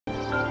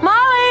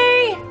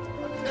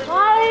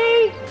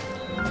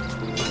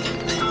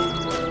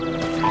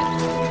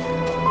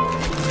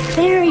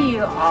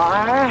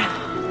are.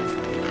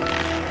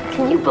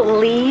 Can you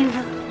believe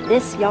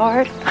this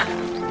yard?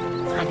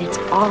 And it's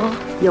all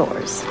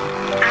yours.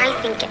 I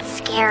think it's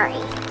scary.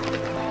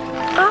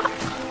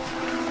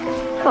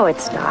 Oh,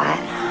 it's not.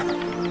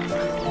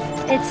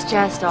 It's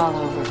just all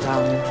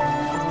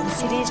overgrown. You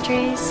see these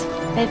trees?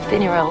 They've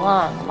been here a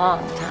long, long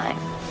time.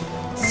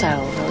 So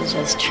we'll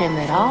just trim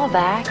it all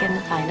back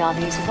and find all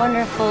these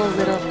wonderful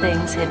little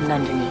things hidden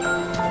underneath.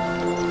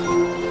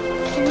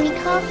 Can we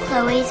call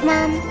Chloe's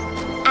mom?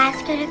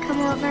 Ask her to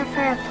come over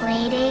for a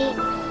play date?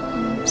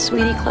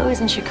 Sweetie, Chloe's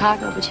in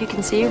Chicago, but you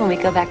can see her when we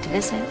go back to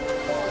visit.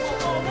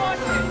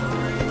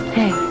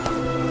 Hey,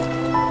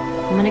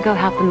 I'm gonna go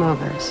help the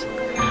movers.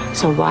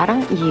 So why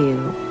don't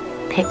you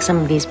pick some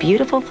of these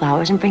beautiful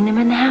flowers and bring them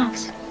in the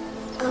house?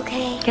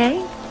 Okay.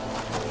 Okay?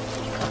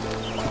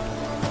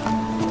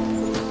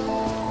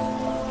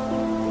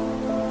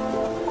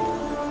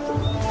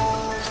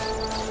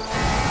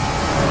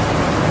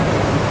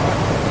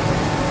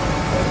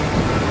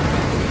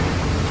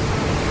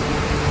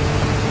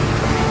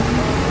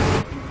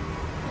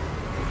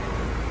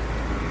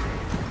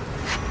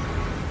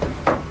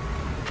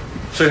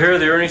 So here are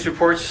the earnings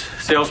reports,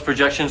 sales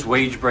projections,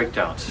 wage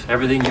breakdowns,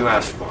 everything you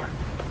asked for.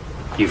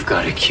 You've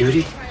got a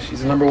cutie?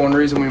 She's the #1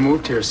 reason we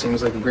moved here.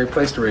 Seems like a great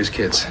place to raise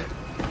kids.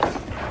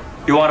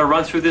 You want to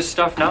run through this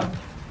stuff now?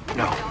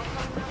 No.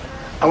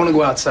 I want to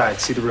go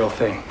outside, see the real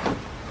thing.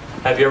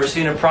 Have you ever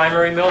seen a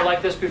primary mill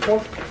like this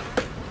before?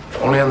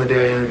 Only on the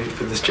day I interviewed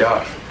for this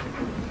job.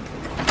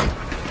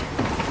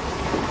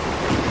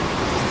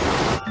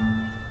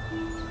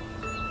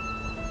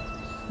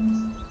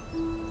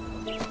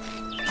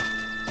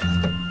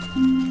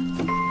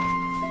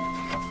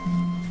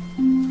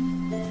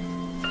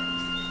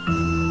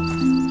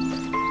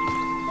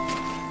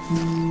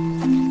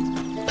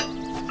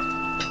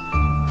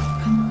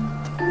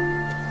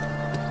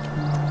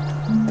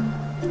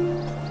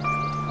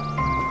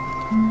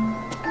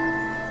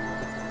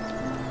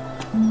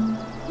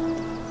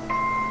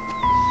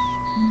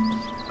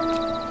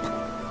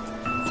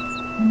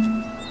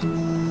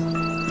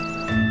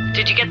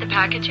 Did you get the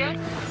package yet?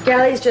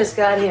 Gally's just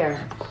got here.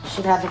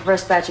 Should have the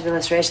first batch of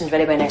illustrations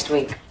ready by next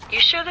week. You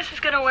sure this is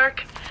gonna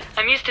work?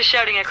 I'm used to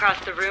shouting across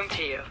the room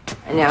to you.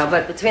 I know,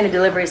 but between the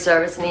delivery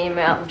service and the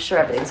email, I'm sure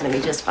everything's gonna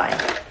be just fine.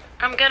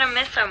 I'm gonna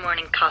miss our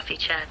morning coffee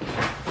chat.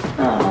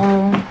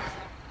 Oh,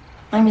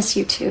 I miss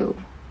you too.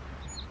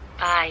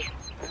 Bye.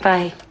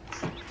 Bye.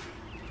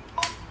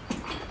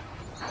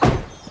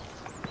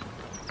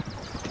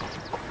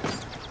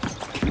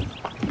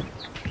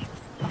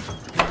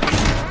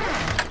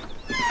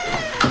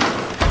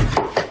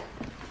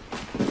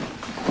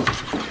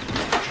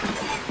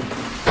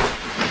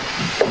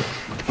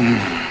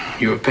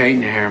 You were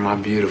painting your hair, my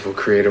beautiful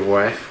creative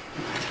wife.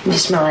 You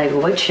smell like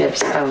wood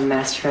chips, oh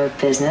master of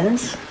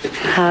business.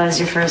 How was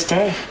your first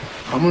day?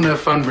 I'm gonna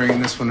have fun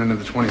bringing this one into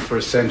the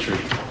 21st century.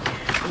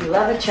 You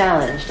love a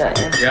challenge, don't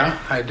you? Yeah,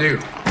 I do.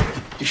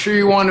 You sure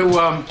you want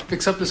to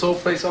fix up this whole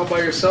place all by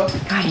yourself?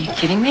 God, are you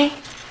kidding me?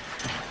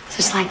 This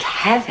is like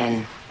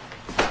heaven.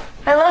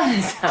 I love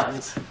this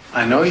house.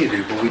 I know you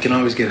do, but we can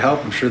always get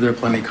help. I'm sure there are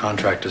plenty of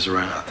contractors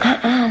around out there.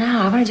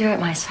 No, I want to do it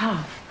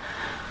myself.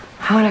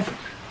 I want to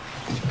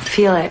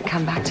feel it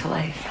come back to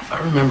life. If I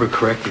remember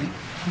correctly,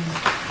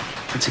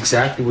 that's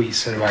exactly what you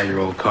said about your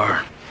old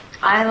car.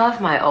 I love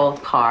my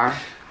old car.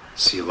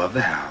 So you love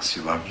the house,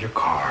 you love your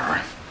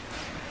car.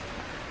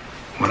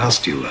 What else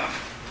do you love?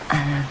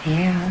 I love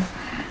you.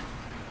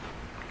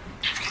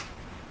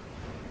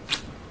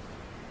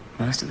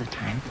 Most of the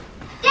time.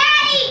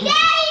 Daddy!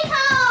 Daddy's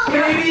home!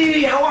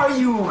 Baby, how are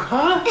you?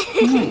 Huh?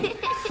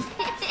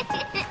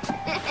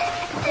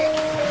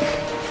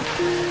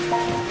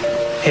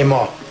 Hey,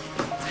 Ma.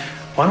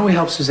 Why don't we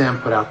help Suzanne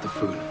put out the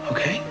food,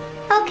 okay?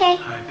 Okay.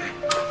 All right, babe.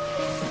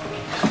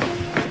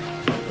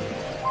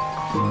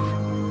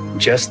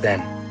 Just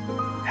then,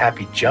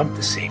 Happy jumped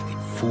to safety,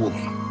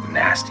 fooling the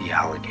nasty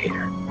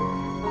alligator.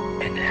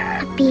 And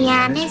Happy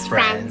and his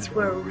friends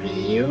were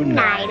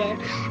reunited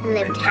and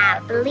lived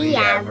happily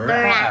ever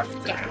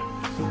after.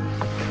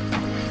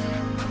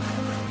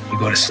 You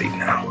go to sleep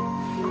now.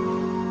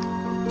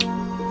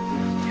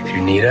 If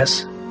you need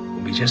us,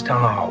 we'll be just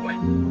down the hallway.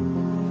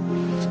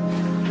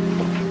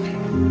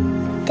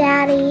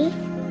 Daddy,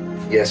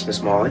 Yes,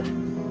 Miss Molly?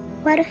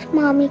 what if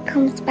Mommy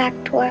comes back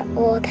to our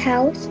old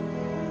house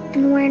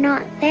and we're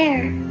not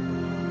there?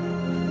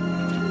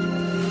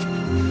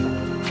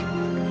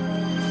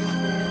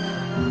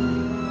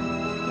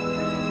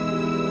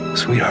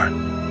 Sweetheart,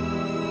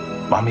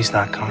 Mommy's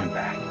not coming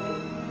back.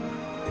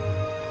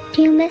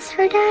 Do you miss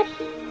her, Daddy?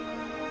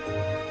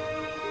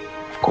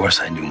 Of course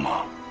I do,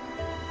 Mom.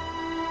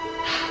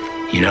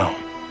 You know,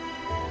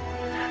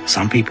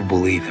 some people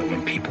believe that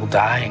when people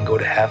die and go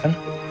to heaven,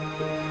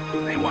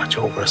 they watch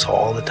over us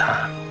all the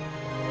time.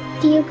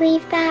 Do you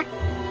believe that?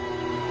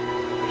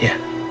 Yeah,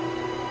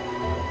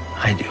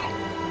 I do.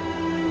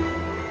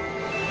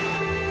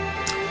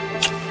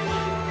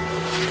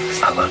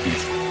 I love you.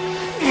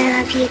 I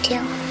love you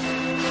too.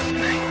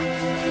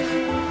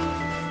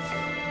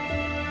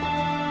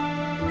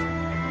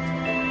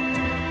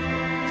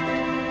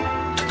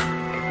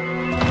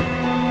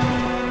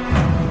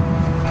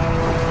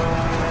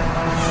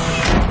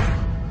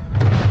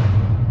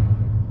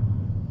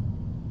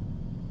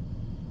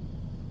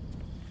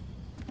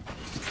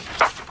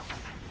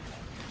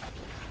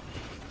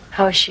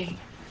 How is she?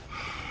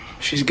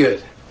 She's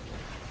good.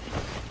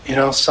 You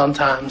know,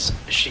 sometimes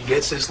she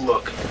gets this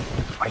look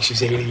like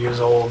she's 80 years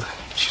old.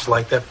 She's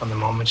like that from the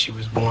moment she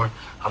was born.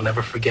 I'll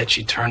never forget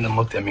she turned and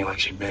looked at me like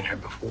she'd been here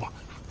before.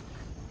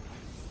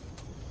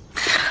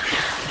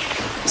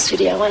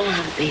 Sweetie, I want to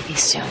have a baby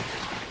soon.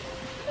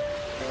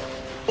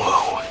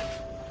 Whoa.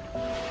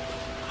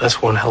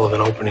 That's one hell of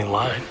an opening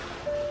line.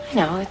 I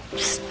know,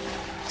 it's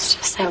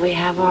just that we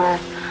have our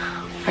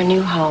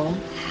new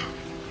home,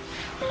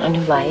 a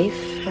new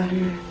life,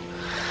 and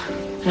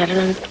I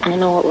don't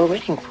know what we're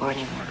waiting for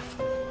anymore.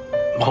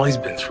 Molly's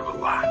been through a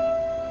lot.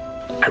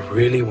 I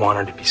really want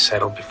her to be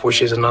settled before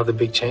she has another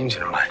big change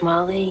in her life.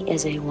 Molly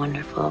is a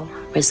wonderful,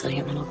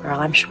 resilient little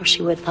girl. I'm sure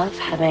she would love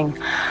having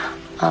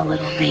a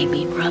little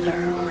baby brother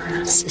or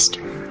a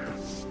sister.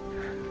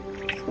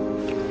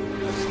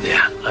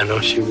 Yeah, I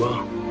know she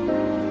will.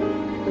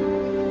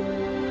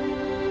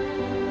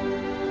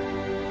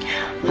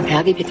 Okay,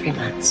 I'll give you 3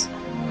 months.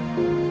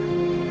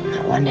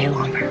 Not one day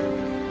longer.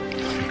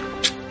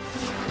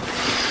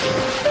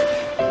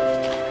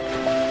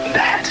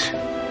 That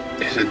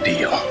is a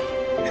deal.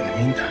 In the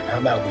meantime, how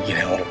about we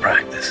get a little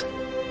practice?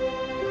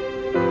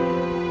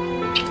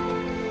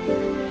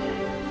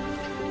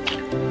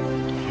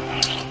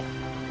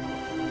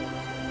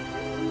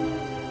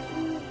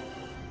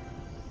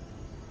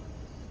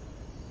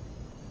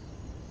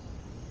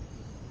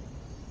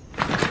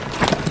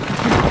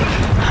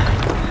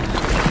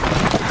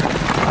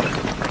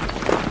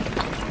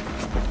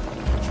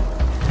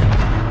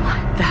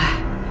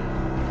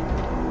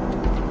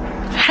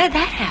 How did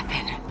that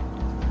happen?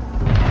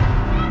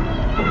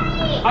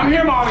 I'm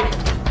here, Molly.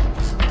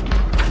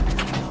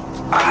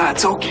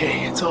 It's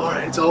okay. It's all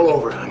right. It's all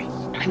over, honey.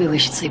 Maybe we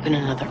should sleep in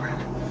another room.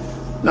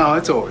 No,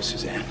 it's over,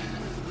 Suzanne.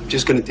 I'm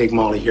just gonna take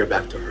Molly here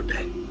back to her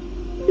bed.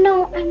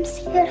 No, I'm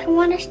scared. I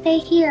want to stay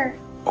here.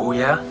 Oh,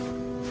 yeah?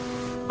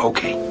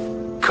 Okay.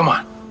 Come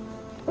on.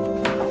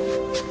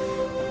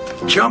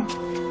 Jump.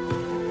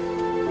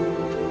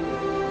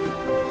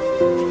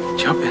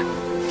 Jump in.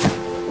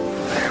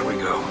 There we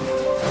go.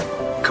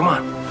 Come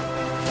on.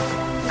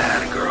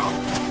 Atta girl.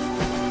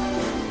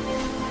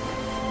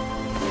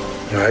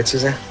 You all right,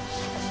 Suzanne?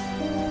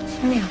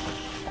 Yeah.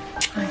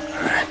 All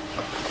right.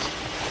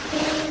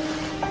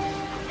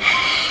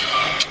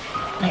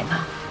 Night,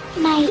 Mom.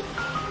 Night.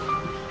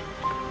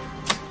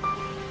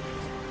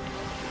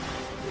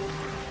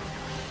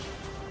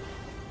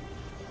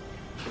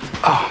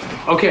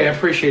 Oh, okay. I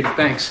appreciate it.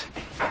 Thanks.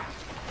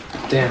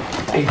 Damn,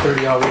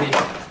 8:30 already.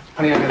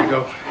 Honey, I gotta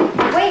go.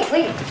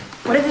 Wait.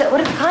 What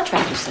did the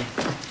contractor say?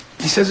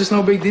 He says it's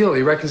no big deal.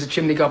 He reckons the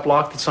chimney got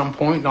blocked at some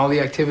point and all the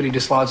activity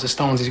dislodged the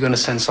stones. He's gonna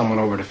send someone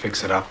over to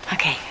fix it up.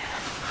 Okay.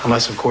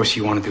 Unless, of course,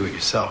 you want to do it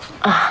yourself.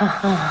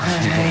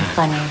 That's very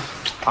funny.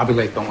 I'll be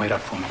late. Don't wait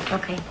up for me.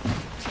 Okay.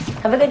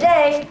 Have a good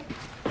day.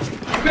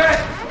 Bet!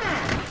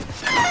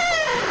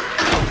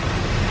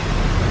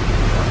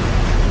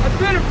 I've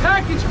been in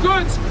packaged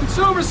goods,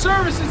 consumer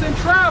services, and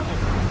travel.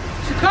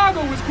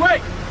 Chicago was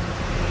great.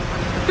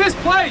 But this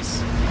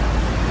place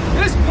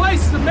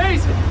is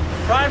amazing.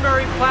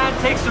 Primary plant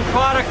takes the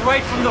product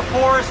right from the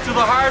forest to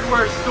the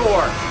hardware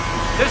store.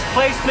 This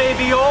place may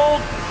be old,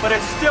 but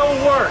it still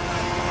works.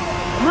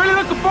 I'm really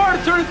looking forward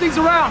to turning things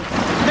around,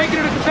 making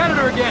it a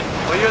competitor again.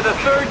 Well, you're the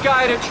third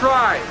guy to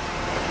try.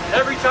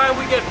 Every time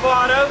we get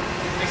bought out,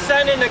 they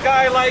send in a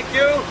guy like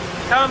you,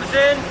 comes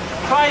in,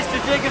 tries to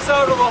dig us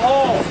out of a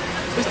hole.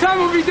 This time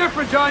will be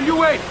different, John. You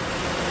wait.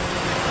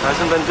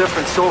 Hasn't been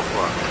different so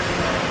far.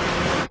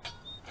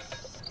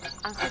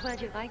 I'm so glad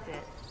you liked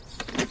it.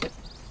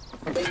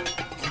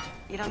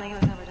 You don't think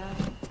it was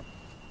overdone?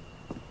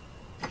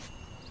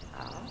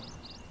 Oh,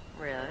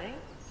 really?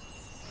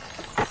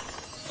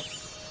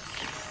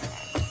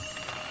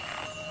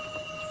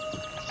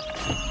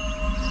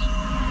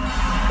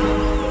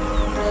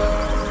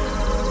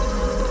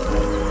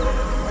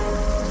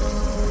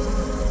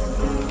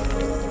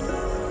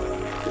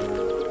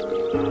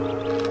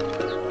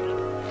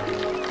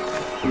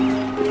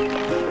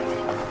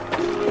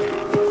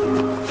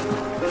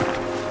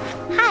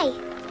 Hi.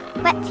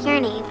 What's your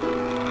name?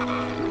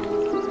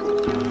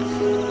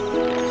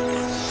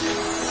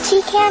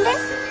 Tea,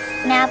 Candace?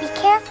 Now be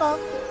careful.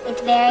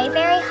 It's very,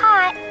 very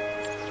hot.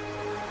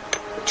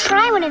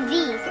 Try one of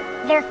these.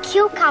 They're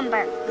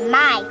cucumber,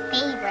 my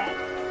favorite.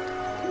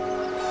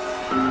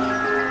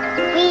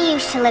 We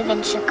used to live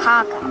in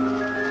Chicago.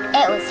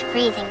 It was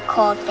freezing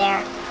cold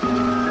there.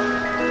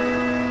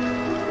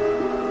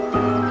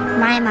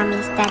 My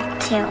mommy's dead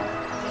too.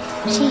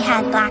 She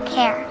had black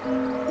hair.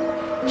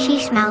 She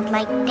smelled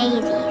like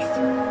daisies.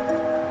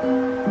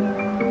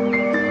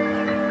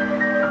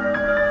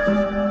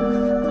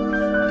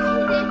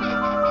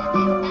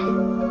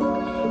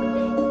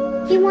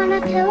 You want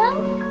a pillow?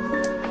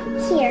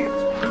 Here,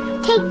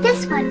 take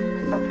this one.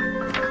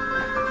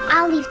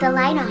 I'll leave the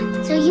light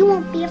on so you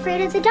won't be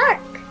afraid of the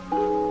dark.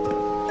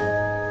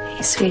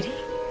 Hey, sweetie.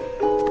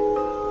 Who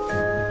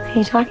are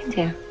you talking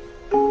to?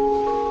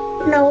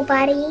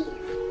 Nobody.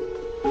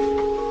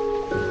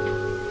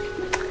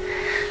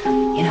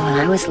 You know, when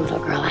I was a little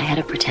girl, I had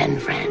a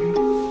pretend friend.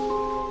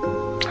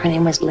 Her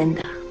name was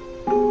Linda.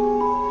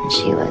 And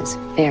she was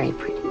very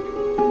pretty.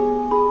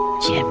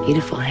 She had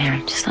beautiful hair,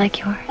 just like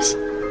yours.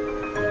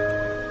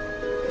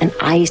 And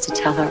I used to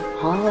tell her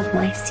all of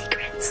my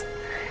secrets.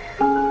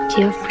 Do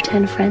you have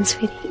pretend friends,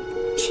 sweetie?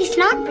 She's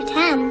not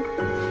pretend.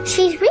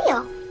 She's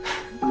real.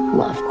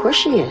 Well, of course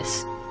she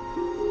is.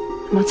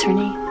 What's her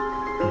name?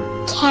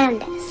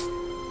 Candace.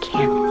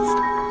 Candace.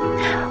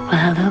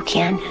 Well, hello,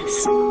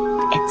 Candace.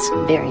 It's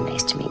very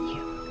nice to meet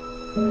you.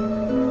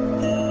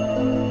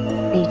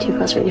 Are you two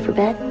girls ready for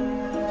bed?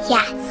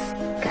 Yes.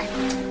 Good.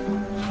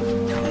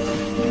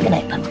 Good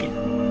night, Pumpkin.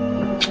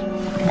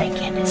 Good night,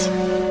 Candace.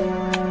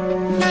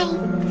 Night.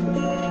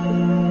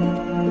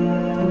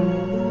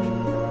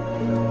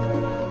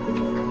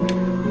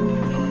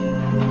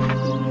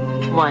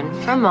 One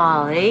for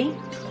Molly.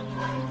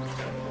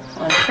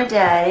 One for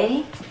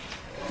Daddy.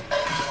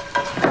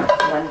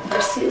 One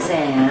for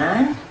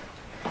Suzanne.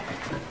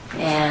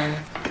 And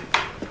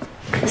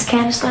does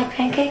Candace like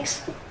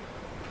pancakes?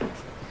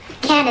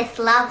 Candace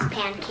loves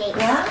pancakes.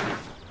 Yeah?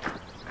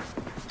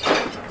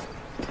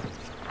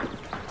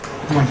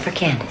 One for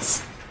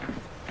Candace.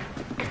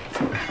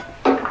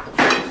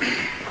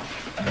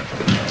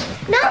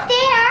 Not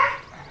there.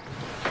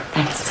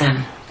 That's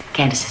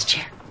Candace's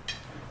chair.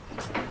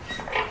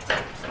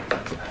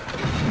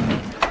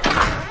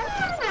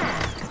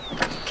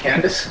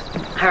 Candace?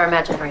 Her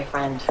imaginary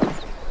friend.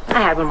 I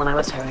had one when I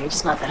was her age.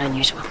 It's not that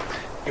unusual.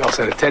 You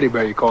also had a teddy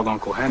bear you called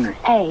Uncle Henry.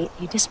 Hey,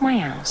 you dissed my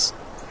house.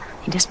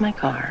 You dissed my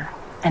car.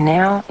 And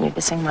now you're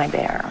dissing my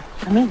bear.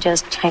 Let me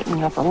just tighten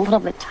you up a little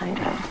bit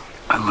tighter.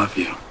 I love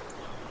you.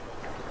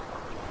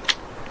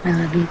 I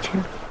love you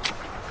too.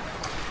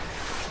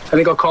 I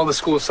think I'll call the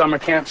school summer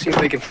camp, see if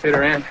they can fit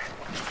her in.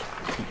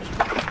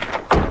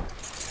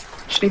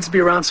 She needs to be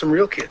around some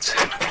real kids.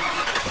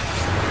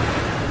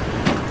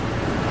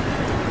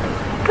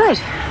 Good.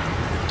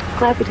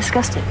 Glad we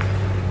discussed it.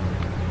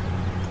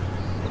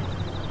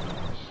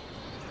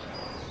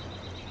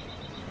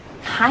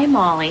 Hi,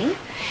 Molly.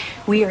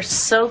 We are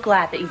so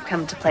glad that you've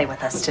come to play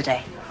with us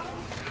today.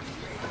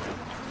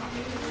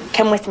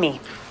 Come with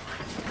me.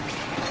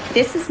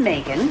 This is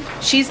Megan.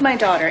 She's my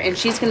daughter, and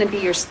she's going to be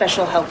your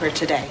special helper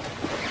today.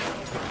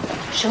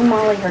 Show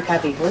Molly her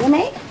cubby, will you,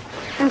 Meg?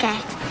 Okay.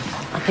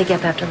 I'll pick you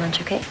up after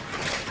lunch, okay?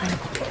 Fine.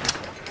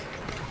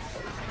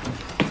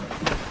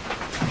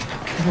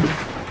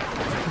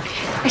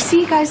 I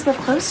see you guys live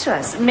close to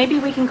us. Maybe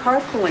we can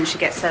carpool when she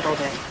gets settled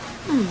in.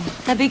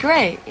 That'd be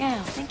great.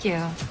 Yeah, thank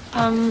you.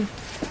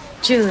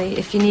 Julie,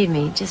 if you need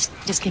me, just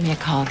give me a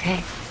call,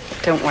 okay?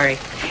 Don't worry.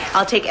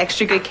 I'll take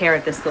extra good care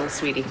of this little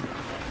sweetie.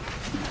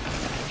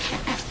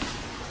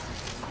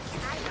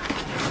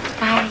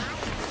 Bye.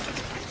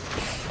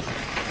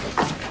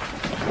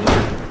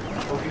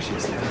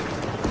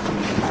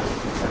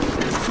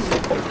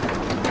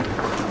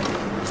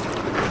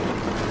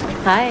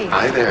 Hi.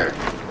 Hi there.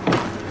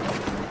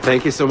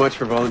 Thank you so much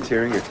for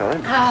volunteering your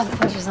time. The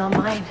pleasure's all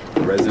mine.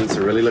 The residents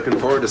are really looking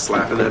forward to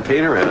slapping that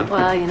paint around.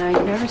 Well, you know,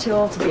 you're never too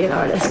old to be an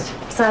artist.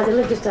 Besides, I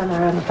live just down the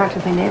road. We're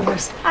practically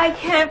neighbors. I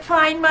can't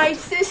find my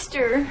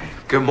sister.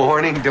 Good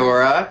morning,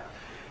 Dora.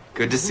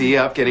 Good to see you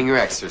up getting your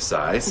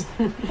exercise.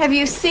 Have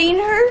you seen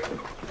her?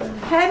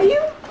 Have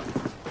you?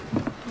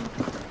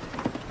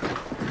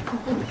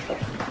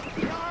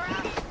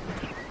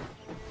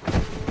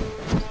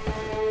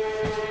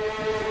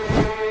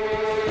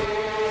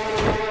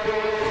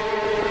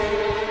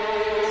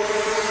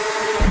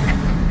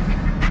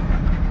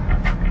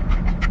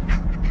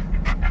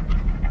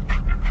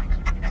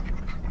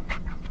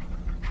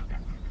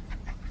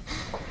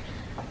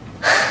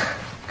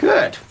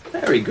 Good.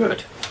 Very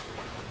good.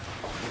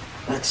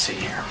 Let's see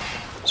here.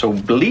 So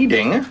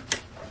bleeding,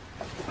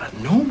 but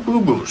no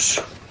boo-boos.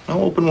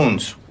 No open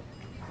wounds.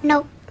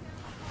 Nope.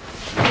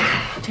 Do you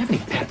have any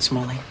pets,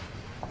 Molly?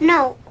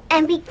 No.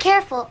 And be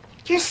careful.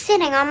 You're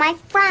sitting on my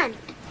friend.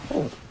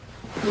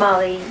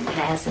 Molly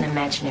has an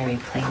imaginary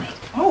playmate.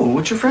 Oh,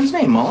 what's your friend's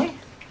name, Molly?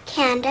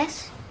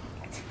 Candace.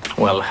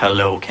 Well,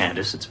 hello,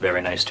 Candace. It's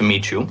very nice to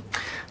meet you.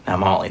 Now,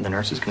 Molly, the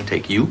nurse is going to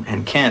take you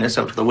and Candace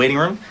out to the waiting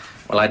room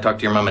while I talk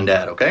to your mom and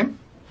dad, okay?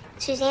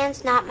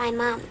 Suzanne's not my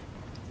mom.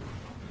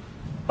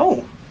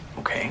 Oh,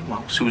 okay.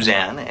 Well,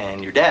 Suzanne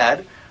and your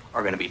dad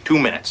are going to be 2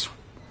 minutes,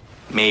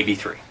 maybe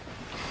 3.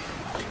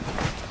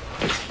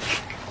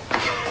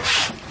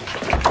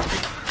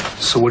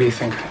 So what do you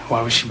think?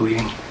 Why was she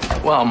bleeding?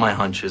 Well, my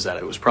hunch is that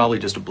it was probably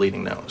just a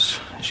bleeding nose.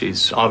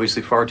 She's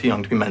obviously far too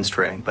young to be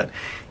menstruating, but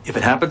if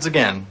it happens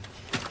again,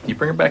 you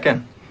bring her back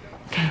in.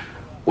 Okay.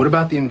 What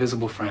about the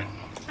invisible friend?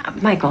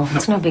 Michael,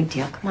 it's no big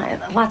deal. Come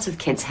on. Lots of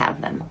kids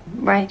have them,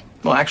 right?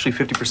 Well, actually,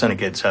 50% of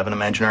kids have an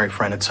imaginary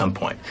friend at some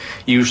point.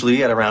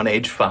 Usually at around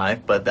age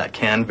 5, but that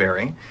can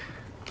vary.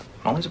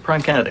 Molly's a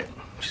prime candidate.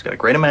 She's got a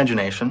great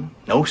imagination,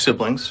 no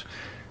siblings,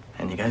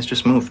 and you guys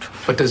just moved.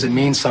 But does it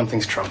mean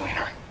something's troubling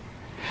her?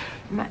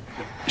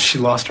 She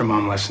lost her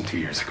mom less than 2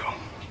 years ago.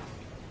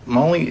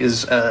 Molly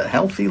is a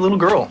healthy little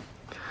girl.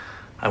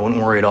 I wouldn't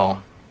worry at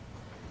all.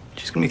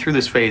 She's gonna be through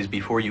this phase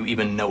before you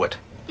even know it.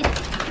 Did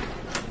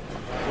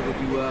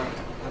you have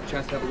a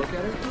chance to have a look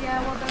at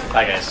it?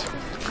 Bye, guys.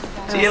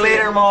 See you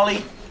later,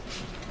 Molly.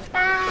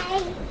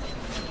 Bye.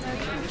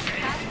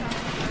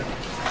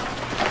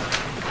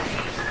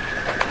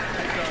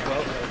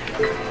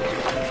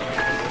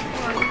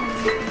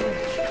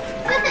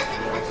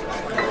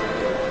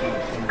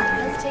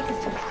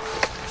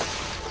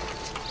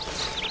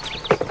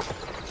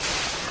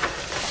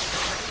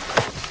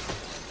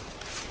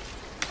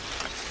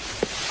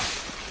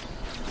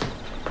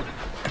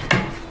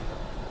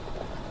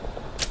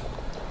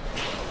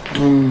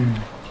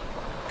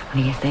 What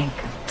do you think?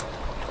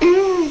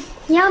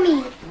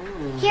 Yummy.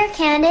 Here,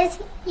 Candace,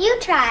 you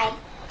try.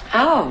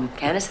 Oh,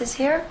 Candace is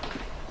here?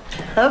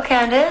 Hello,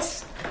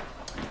 Candace.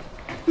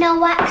 Know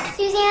what,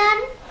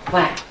 Suzanne?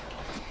 What?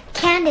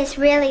 Candace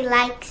really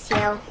likes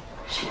you.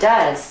 She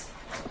does.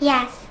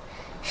 Yes.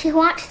 She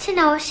wants to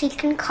know if she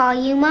can call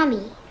you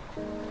Mommy.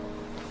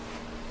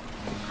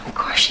 Of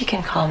course she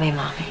can call me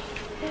Mommy.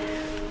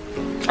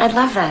 I'd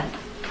love that.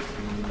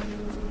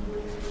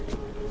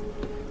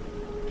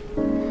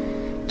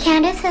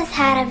 Candace has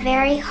had a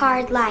very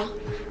hard life.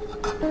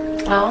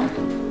 Well,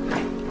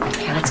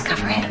 here, let's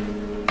cover it.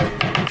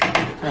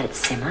 Let it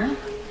simmer.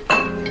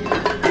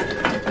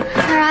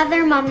 Her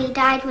other mommy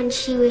died when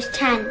she was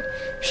 10.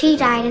 She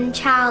died in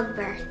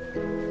childbirth.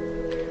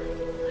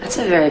 That's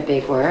a very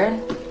big word.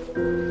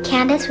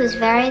 Candace was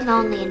very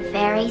lonely and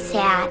very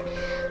sad.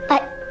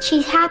 But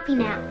she's happy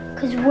now,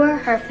 because we're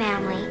her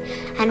family,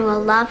 and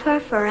we'll love her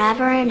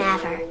forever and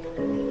ever.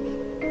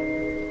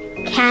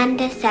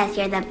 Candace says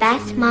you're the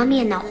best mommy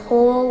in the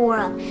whole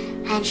world,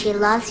 and she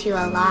loves you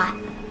a lot.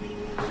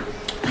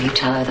 Will you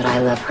tell her that I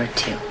love her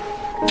too?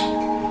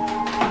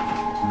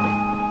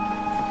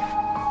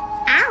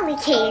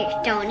 Alligators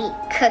don't eat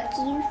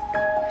cookies.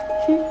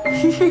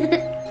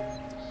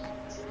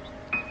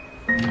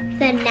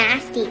 The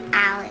nasty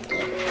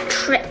alligator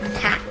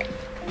trip-tap.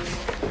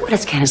 What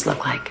does Candace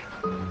look like?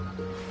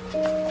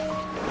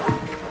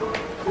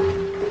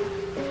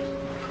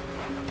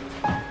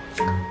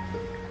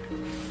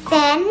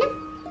 Thin,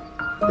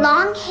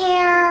 long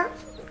hair,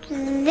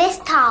 this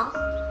tall.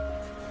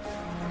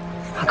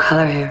 What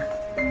color hair?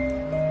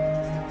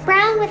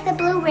 Brown with a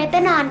blue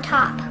ribbon on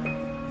top.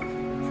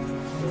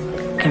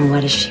 And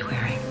what is she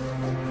wearing?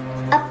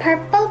 A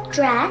purple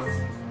dress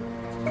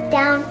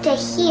down to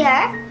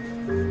here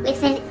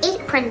with an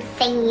apron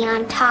thingy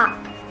on top.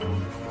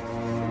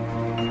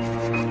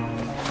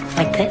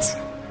 Like this?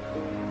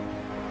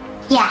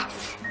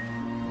 Yes.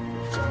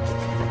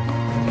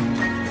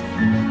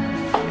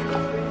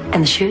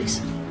 And the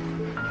shoes?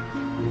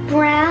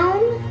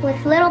 Brown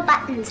with little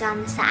buttons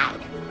on the side.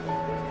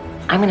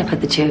 I'm gonna put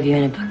the two of you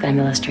in a book that I'm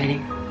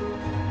illustrating.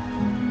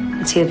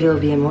 Let's see if you'll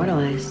be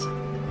immortalized.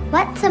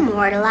 What's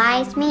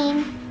immortalized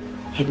mean?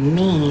 It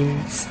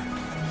means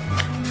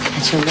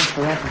that you'll live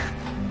forever.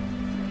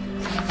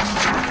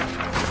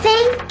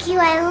 Thank you,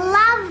 I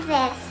love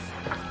this.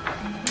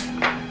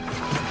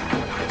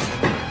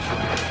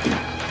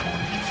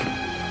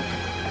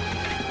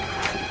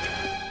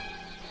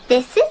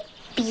 This is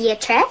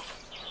Beatrice.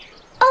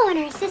 Oh, and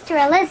her sister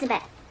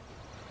Elizabeth.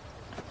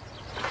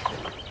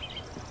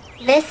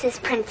 This is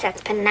Princess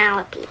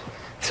Penelope.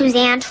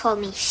 Suzanne told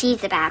me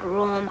she's a bad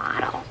role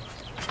model.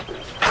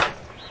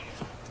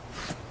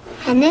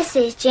 And this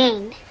is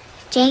Jane.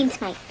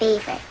 Jane's my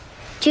favorite.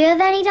 Do you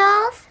have any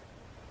dolls?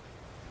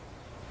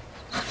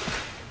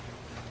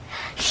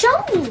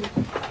 Show me.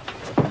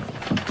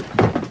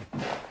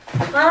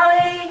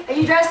 Molly, are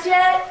you dressed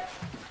yet?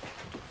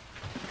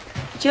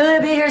 Julie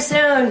will be here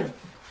soon.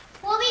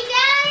 We'll be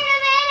down in a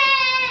minute.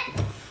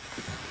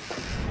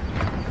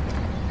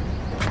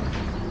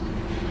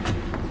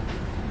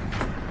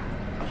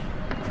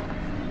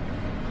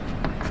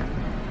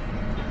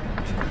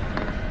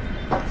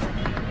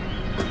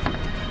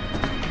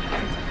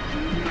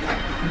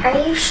 Are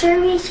you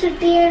sure we should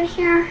be in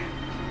here?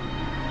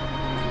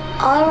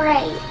 All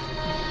right.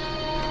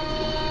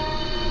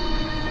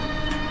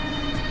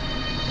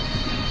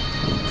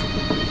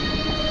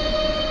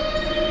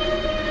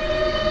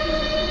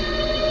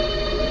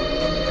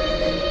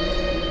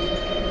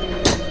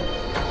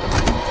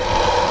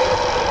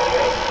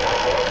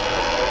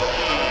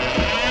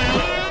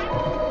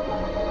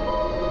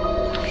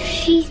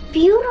 She's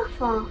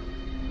beautiful.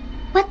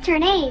 What's her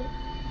name?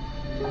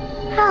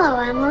 Hello,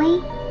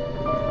 Emily.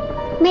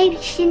 Maybe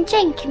she and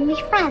Jane can be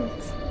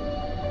friends.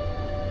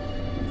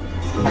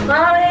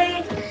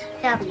 Molly!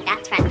 They'll be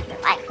best friends for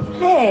life.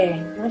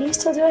 Hey, what are you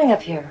still doing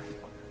up here?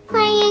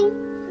 Playing.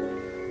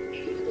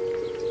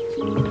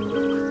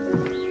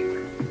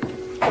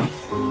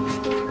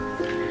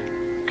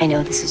 I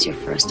know this is your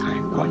first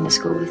time going to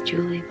school with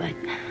Julie, but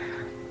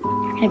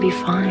you're gonna be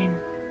fine.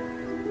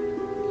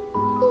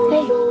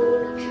 Hey,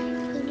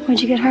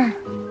 where'd you get her?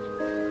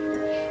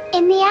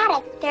 In the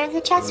attic, there's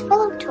a chest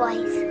full of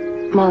toys.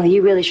 Molly,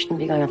 you really shouldn't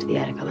be going up to the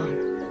attic alone.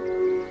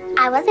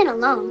 I wasn't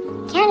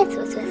alone. Candace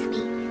was with me.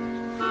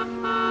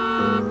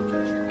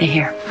 Hey,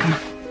 here, come on.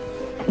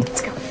 Let's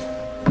go.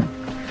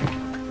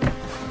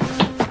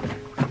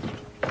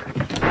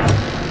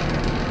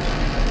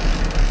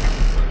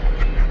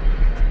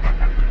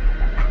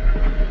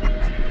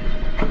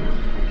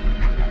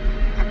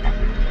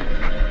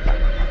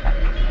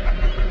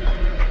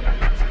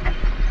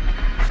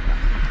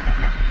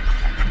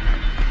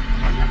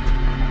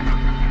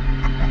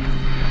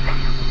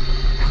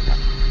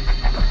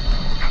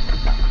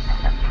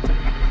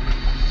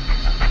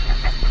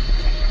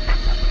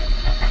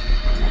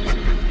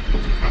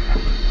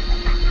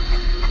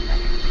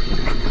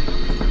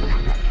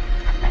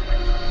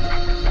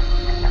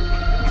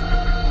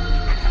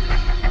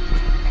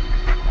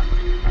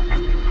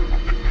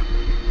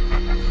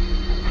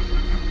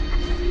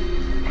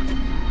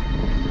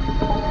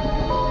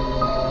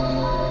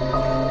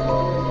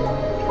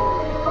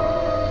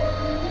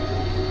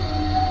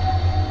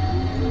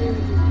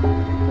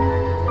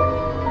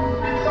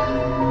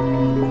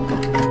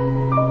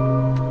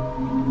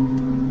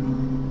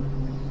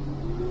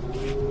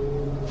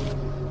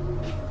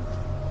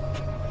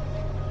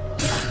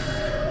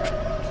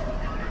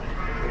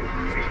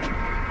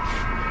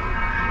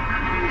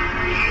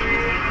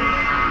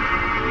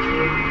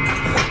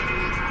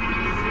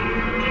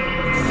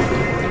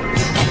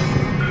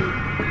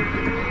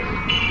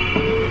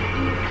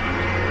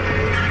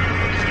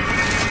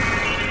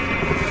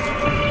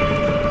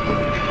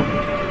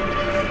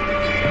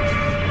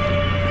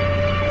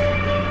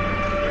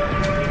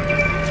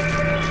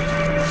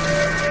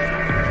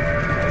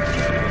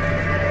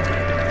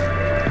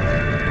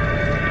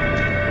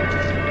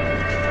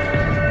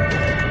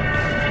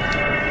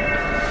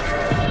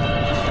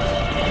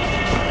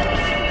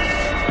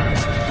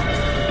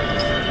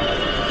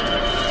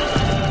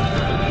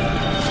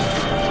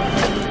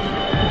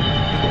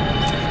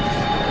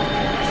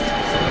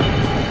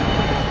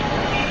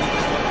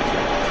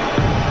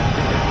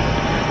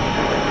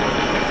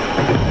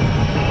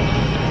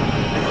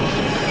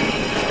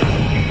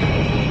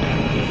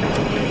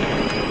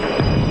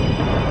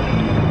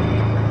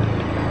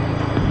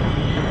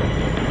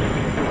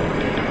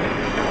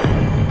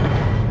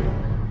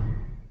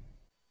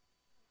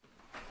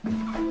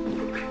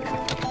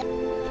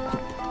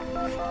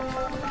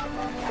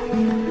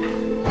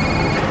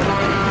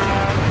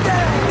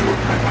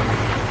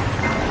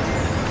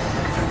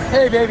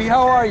 Hey, baby,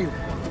 how are you?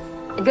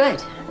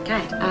 Good.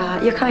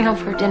 You're coming home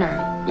for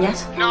dinner,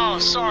 yes? No,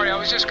 sorry, I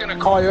was just gonna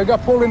call you. I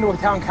got pulled into a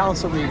town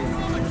council meeting.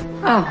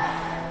 Oh.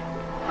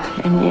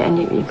 And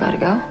you gotta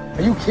go?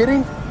 Are you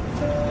kidding?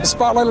 The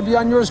spotlight will be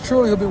on yours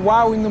truly. He'll be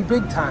wowing them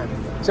big time.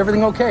 Is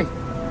everything okay?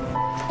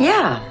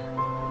 Yeah,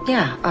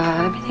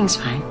 everything's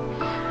fine.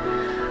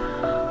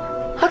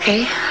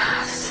 Okay,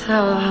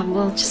 so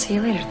we'll just see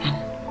you later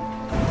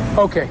then.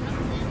 Okay.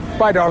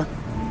 Bye, darling.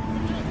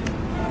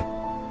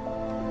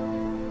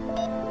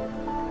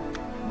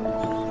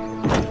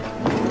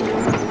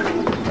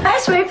 Hi,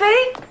 sweet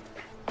pea.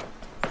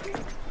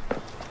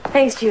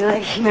 Thanks,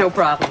 Julie. No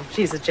problem.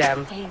 She's a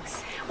gem.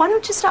 Thanks. Why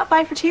don't you stop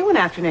by for tea one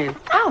afternoon?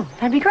 Oh,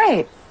 that'd be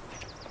great.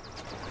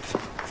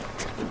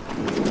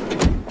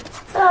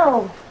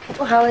 So,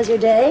 well, how was your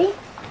day?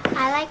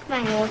 I like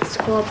my old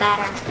school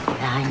better.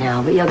 Yeah, I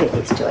know, but you'll get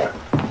used to it.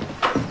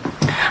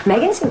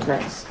 Megan seems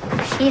nice.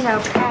 She's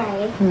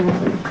okay.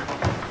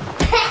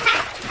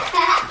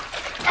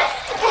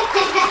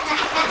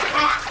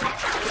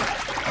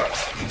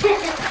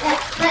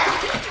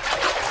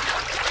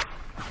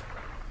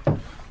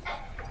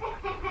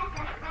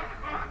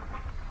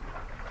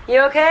 You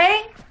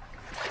okay?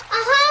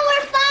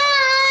 We're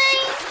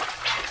fine.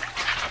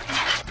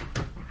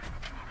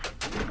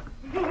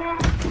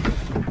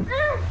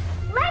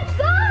 Let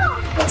go.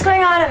 What's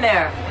going on in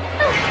there?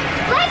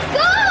 Let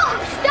go.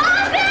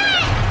 Stop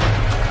it.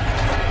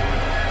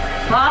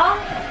 Mom?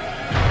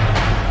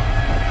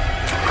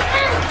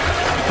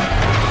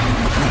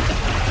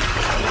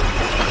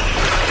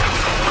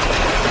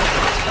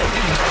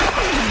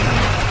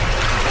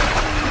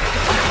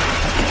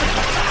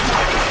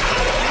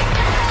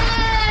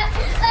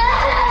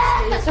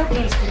 It's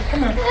okay, sweetie.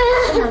 Come on.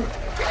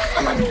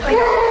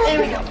 There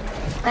we go.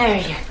 There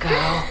you go.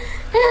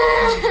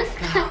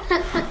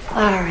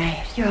 All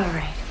right. You're all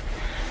right.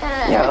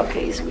 You're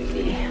okay,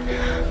 sweetie.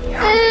 You're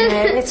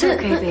okay. It's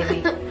okay,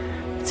 baby.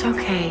 It's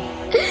okay.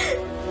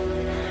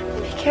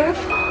 Be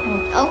careful.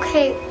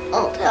 Okay,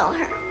 I'll tell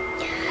her.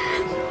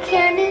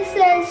 Candace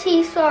says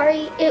she's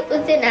sorry it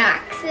was an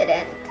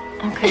accident.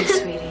 Okay,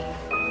 sweetie.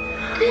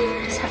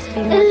 You just have to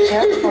be more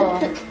careful.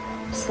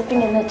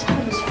 Slipping in the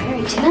tub is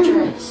very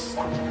dangerous.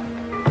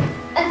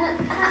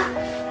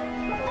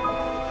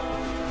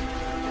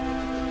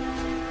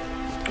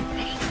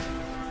 Okay.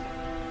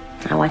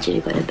 I want you to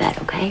go to bed,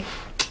 okay?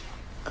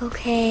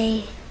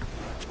 Okay.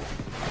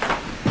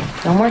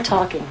 No more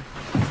talking.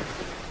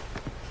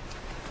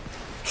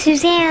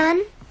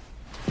 Suzanne,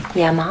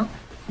 Yeah, Mom?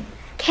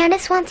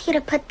 Candace wants you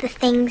to put the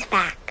things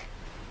back.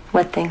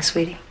 What thing,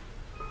 sweetie?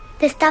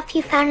 The stuff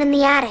you found in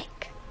the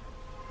attic.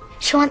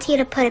 She wants you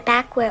to put it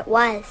back where it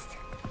was.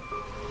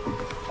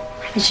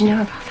 How did you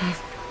know about that?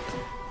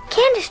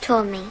 Candace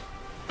told me.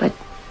 But,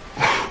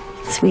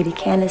 sweetie,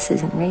 Candace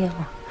isn't real.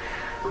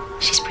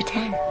 She's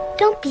pretend.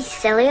 Don't be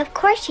silly. Of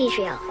course she's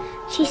real.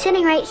 She's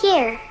sitting right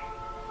here.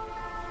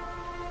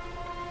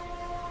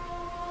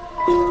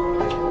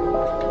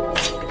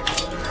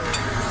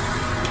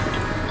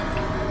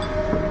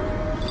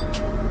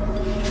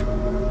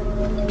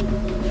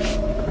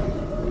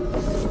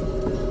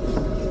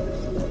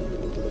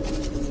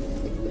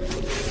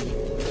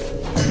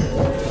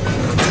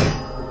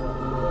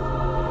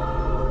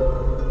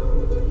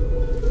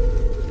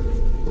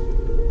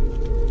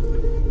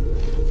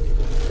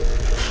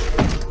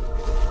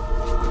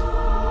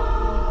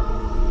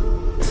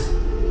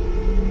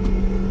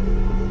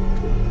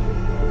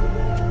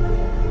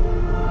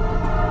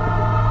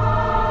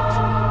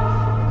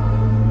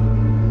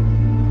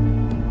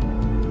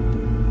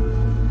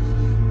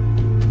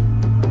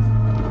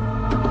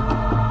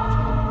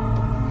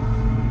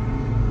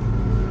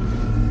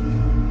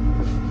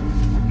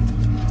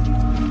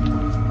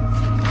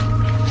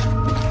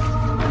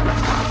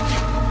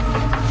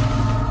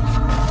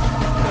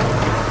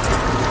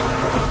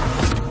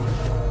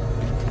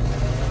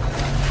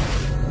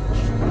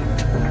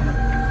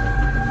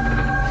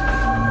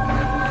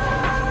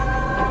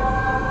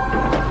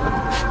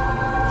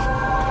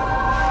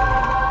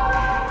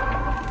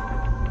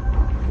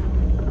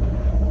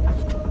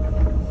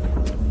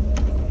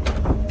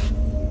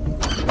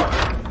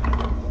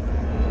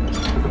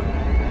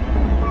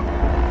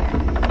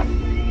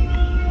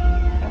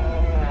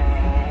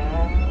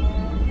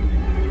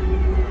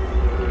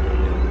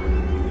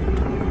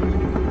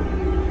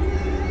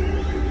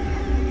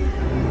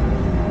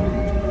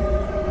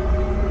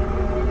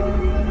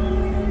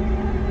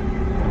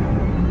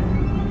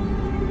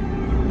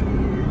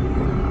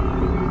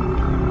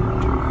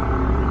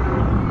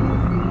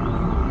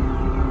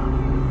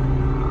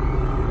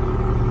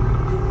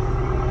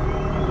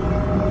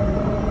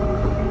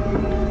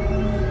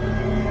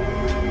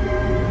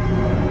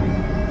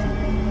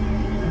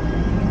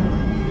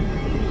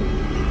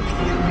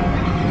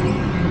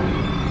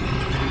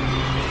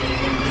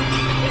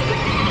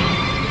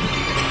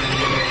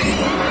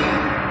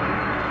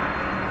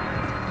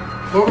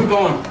 Where are we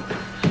going?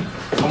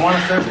 I want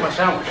to finish my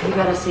sandwich. You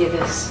gotta see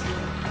this.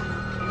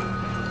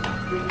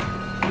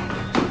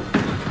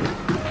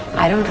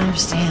 I don't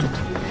understand.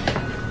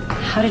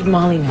 How did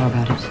Molly know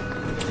about it?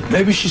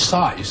 Maybe she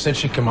saw it. You said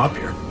she'd come up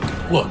here.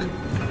 Look,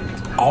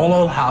 all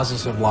old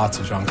houses have lots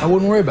of junk. I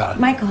wouldn't worry about it.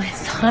 Michael,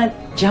 it's not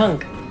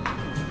junk.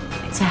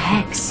 It's a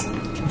hex.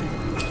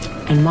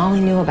 And Molly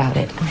knew about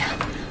it.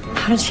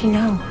 How did she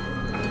know?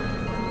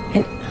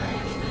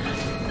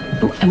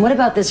 And what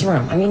about this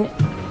room? I mean,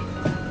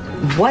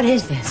 what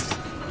is this?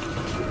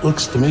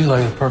 Looks to me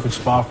like a perfect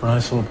spot for a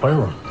nice little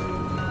playroom.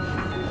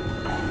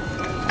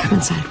 Come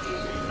inside.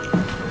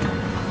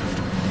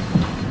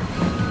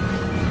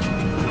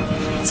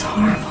 It's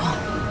horrible.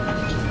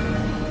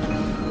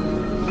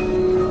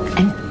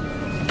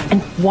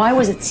 And why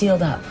was it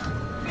sealed up?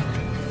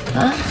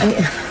 Huh? I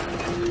mean...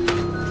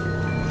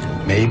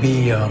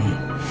 Maybe,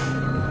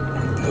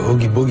 the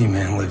Oogie Boogie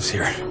Man lives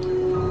here.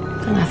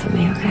 Don't laugh at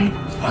me, okay?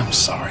 I'm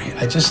sorry.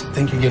 I just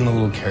think you're getting a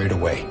little carried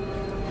away.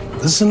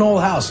 This is an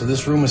old house, so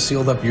this room was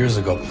sealed up years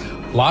ago.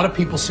 A lot of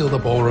people sealed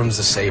up old rooms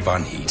to save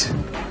on heat.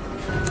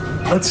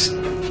 Let's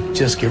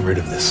just get rid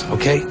of this,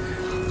 okay?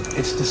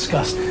 It's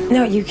disgusting.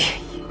 No, you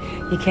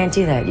can't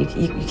do that.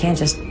 You can't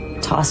just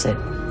toss it.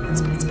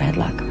 It's bad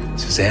luck.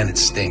 Suzanne, it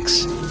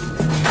stinks.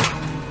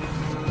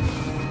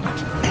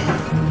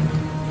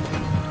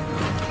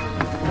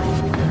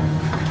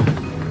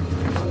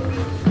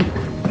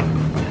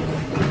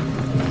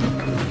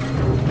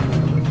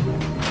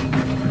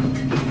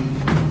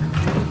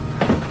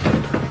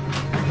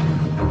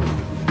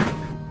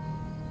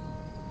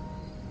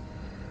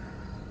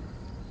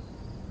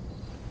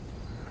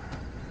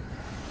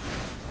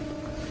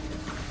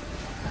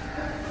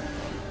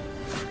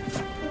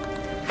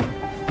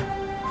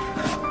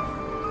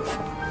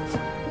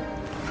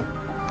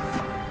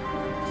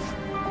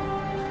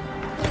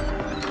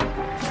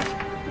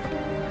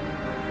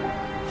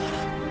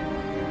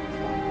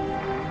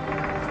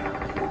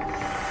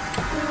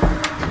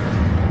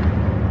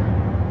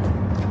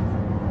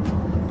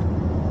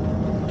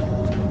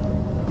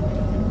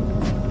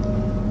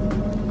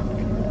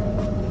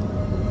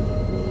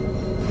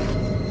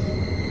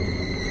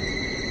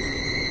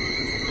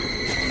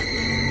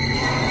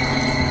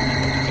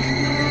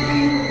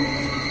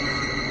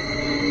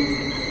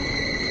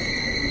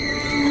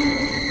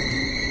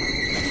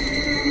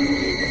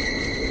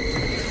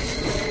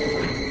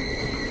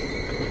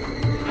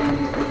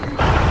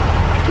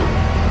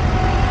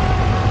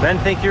 Men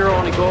think your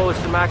only goal is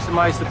to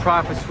maximize the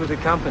profits for the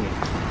company.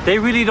 They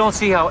really don't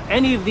see how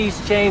any of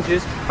these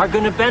changes are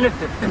going to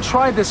benefit them. And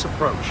try this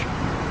approach.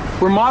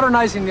 We're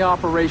modernizing the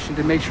operation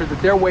to make sure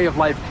that their way of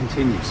life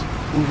continues.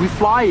 When we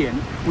fly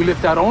in, we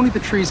lift out only the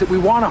trees that we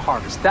want to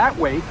harvest. That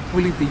way,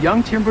 we leave the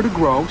young timber to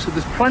grow, so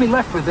there's plenty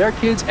left for their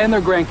kids and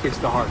their grandkids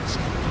to harvest.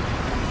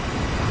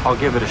 I'll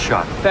give it a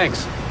shot.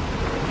 Thanks.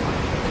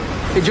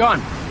 Hey,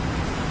 John.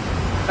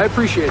 I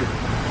appreciate it.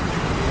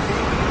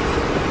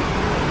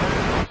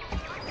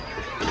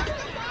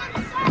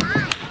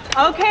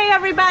 Okay,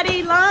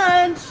 everybody,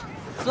 lunch.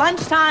 It's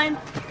lunchtime.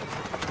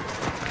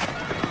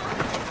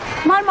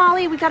 Come on,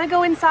 Molly, we gotta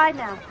go inside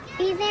now.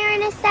 Be there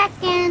in a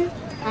second.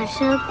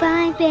 Hush up,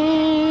 my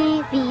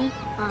baby,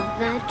 on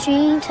the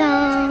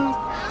treetop.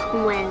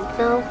 When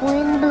the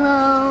wind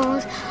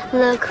blows,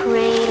 the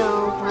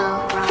cradle will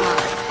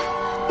rock.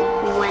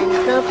 When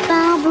the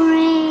bell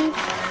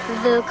breaks,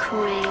 the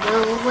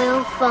cradle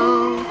will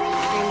fall,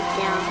 and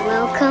down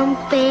will come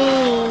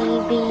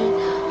baby,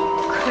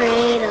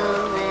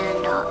 cradle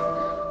and all.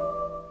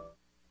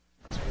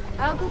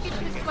 I'll go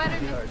get you a sweater.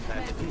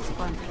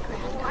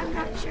 I'm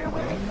not sure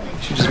what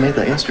She just made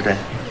that yesterday.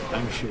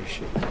 I'm sure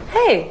she...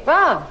 Hey,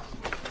 Bob.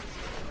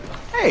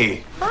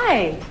 Hey,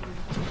 Hi.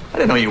 I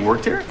didn't know you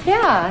worked here.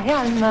 Yeah,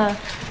 I'm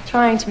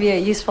trying to be a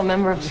useful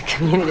member of the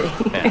community.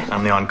 Yeah,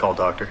 I'm the on-call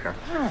doctor here.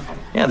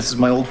 Yeah, this is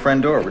my old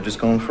friend Dora. We're just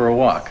going for a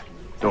walk.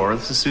 Dora,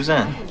 this is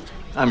Suzanne.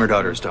 I'm her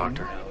daughter's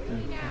doctor.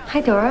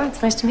 Hi, Dora.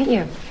 It's nice to meet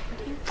you. I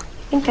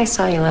think I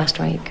saw you last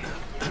week.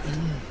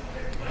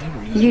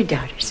 Your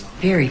daughter's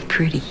very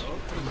pretty.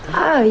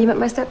 Oh, you met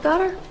my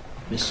stepdaughter?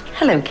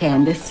 Hello,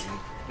 Candace.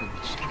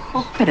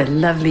 Oh, what a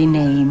lovely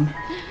name.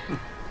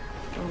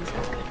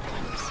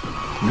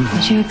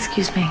 Would you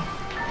excuse me?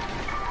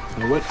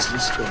 Now, what's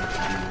this going to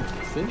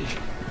finish?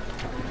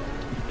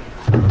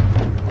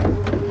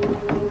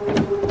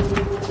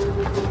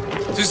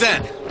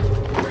 Suzanne!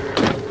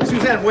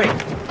 Suzanne, wait!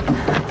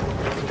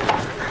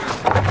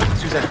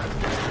 Suzanne.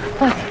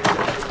 What?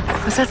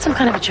 Was that some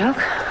kind of a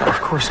joke? Of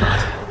course not.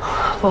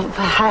 Well,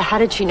 how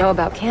did she know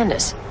about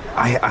Candace?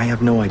 I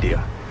have no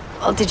idea.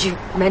 Well, did you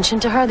mention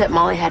to her that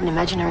Molly had an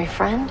imaginary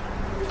friend?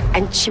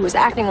 And she was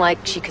acting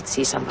like she could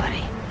see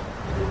somebody.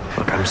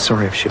 Look, I'm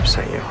sorry if she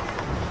upset you.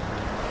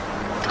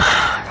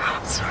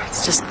 I'm sorry,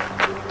 it's just...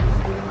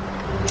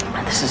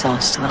 This is all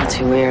just a little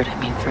too weird. I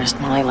mean, first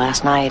Molly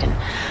last night,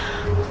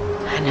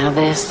 and now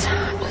this.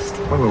 Just...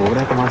 Wait, what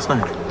happened last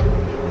night?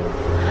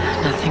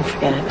 Nothing,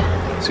 forget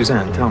it.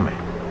 Suzanne, tell me.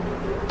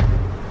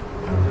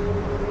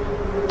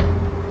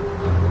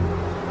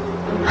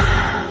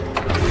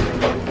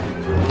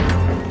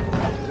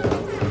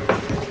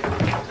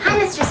 Hi,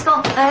 Mr.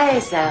 Skull. Hey,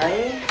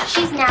 Sally.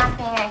 She's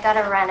napping. I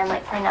gotta run and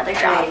wait for another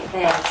job. Great,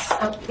 thanks.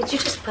 Oh, could you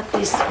just put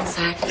these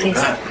inside,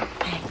 please?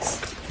 Thanks.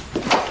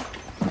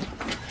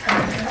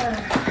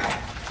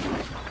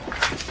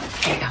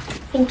 There you go.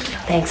 Thank you.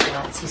 Thanks a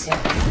lot. See you soon.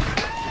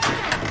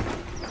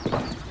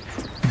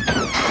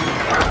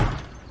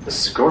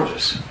 This is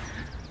gorgeous.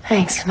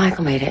 Thanks.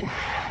 Michael made it.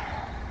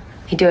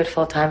 He'd do it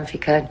full time if he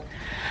could.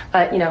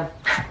 But, you know,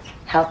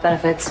 health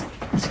benefits,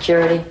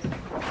 security.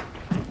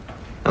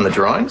 And the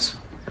drawings?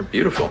 They're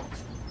beautiful.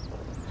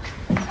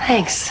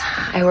 Thanks.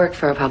 I work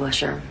for a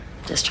publisher.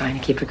 Just trying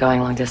to keep it going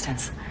long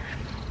distance.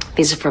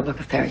 These are for a book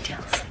of fairy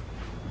tales.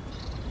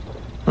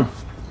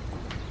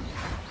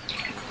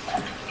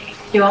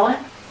 You want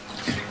one?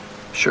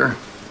 Sure.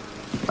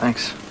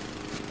 Thanks.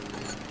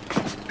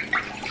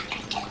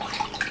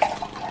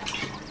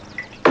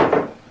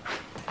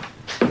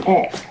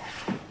 Hey.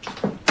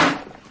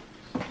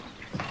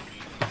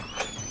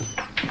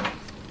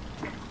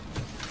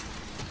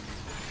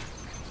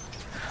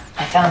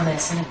 I found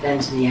this in a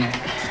bench in the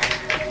attic.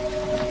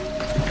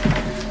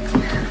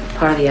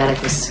 Part of the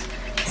attic was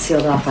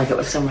sealed off like it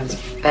was someone's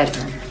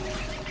bedroom.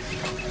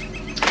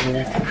 And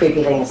the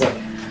creepy thing is that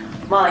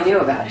Molly knew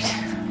about it.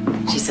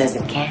 She says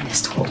that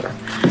Candace told her.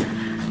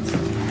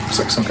 Looks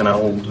like some kind of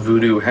old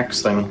voodoo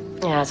hex thing.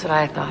 Yeah, that's what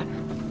I thought.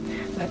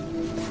 But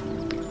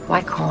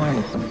why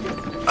corn?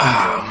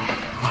 Well,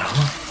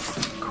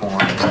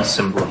 corn is a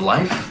symbol of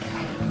life,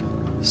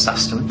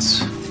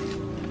 sustenance.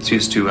 It's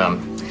used to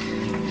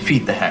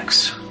feed the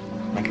hex,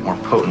 make it more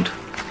potent.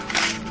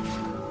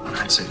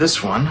 I'd say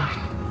this one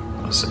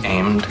was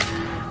aimed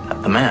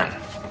at the man.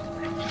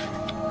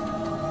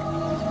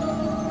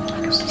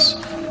 I guess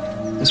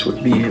this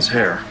would be his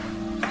hair.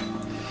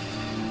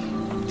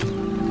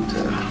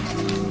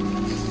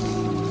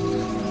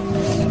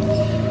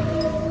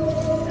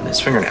 And his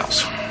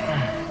fingernails.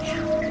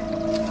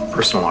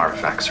 Personal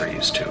artifacts are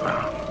used to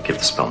give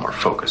the spell more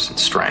focus and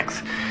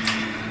strength.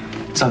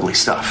 It's ugly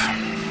stuff.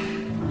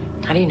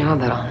 How do you know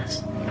about all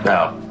this?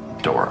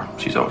 Dora.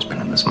 She's always been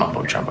in this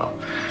mumbo jumbo.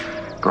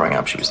 Growing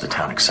up, she was the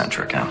town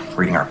eccentric,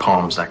 reading our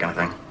poems, that kind of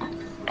thing.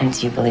 And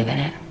do you believe in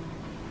it?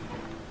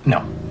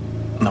 No.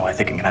 No, I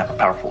think it can have a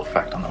powerful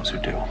effect on those who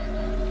do.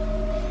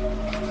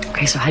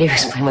 Okay, so how do you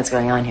explain what's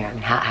going on here? I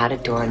mean, how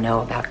did Dora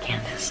know about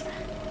Candace?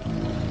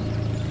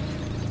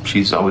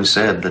 She's always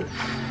said that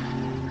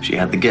she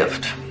had the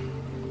gift.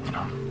 You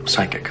know,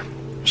 psychic.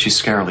 She's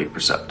scarily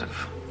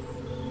perceptive.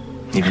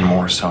 Even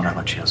more so now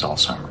that she has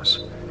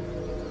Alzheimer's.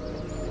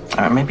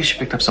 Maybe she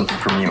picked up something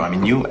from you. I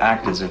mean, you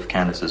act as if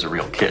Candace is a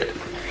real kid.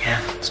 Yeah.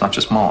 It's not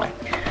just Molly.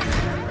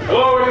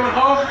 Hello, anyone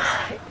home?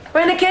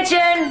 We're in the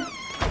kitchen.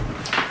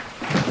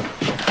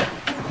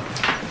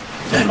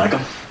 Hey, Michael.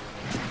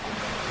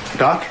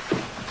 Doc?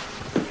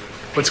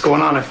 What's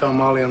going on? I found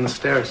Molly on the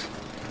stairs.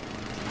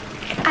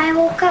 I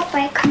woke up,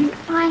 I couldn't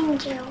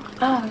find you.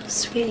 Oh,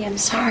 sweetie, I'm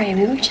sorry.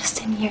 We were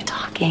just in here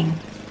talking.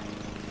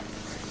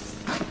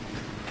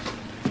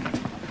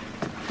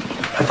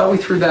 I thought we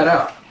threw that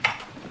out.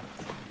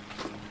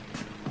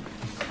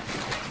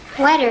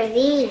 What are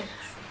these?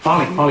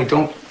 Molly,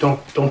 don't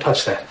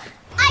touch that.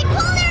 I told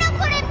her to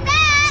put it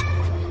back!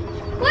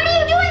 What are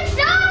you doing?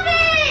 Stop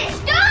it!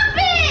 Stop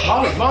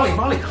it!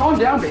 Molly, calm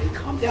down, baby.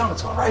 Calm down.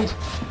 It's all right.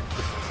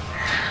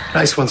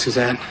 Nice one,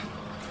 Suzanne.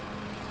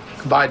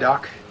 Goodbye,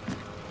 Doc.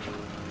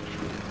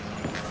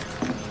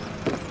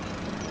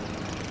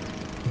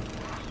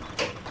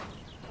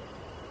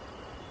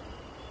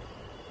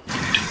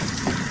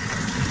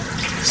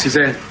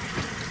 Suzanne,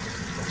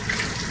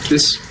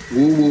 this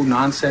woo-woo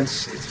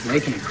nonsense, it's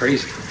making me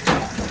crazy.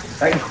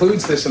 That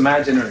includes this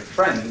imaginary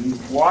friend.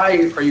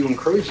 Why are you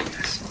encouraging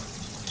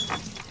this?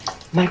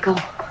 Michael,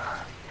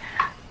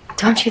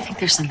 don't you think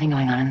there's something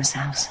going on in this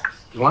house?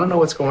 You want to know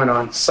what's going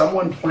on?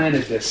 Someone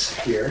planted this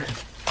here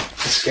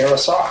to scare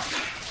us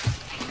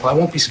off. Well, I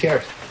won't be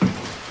scared.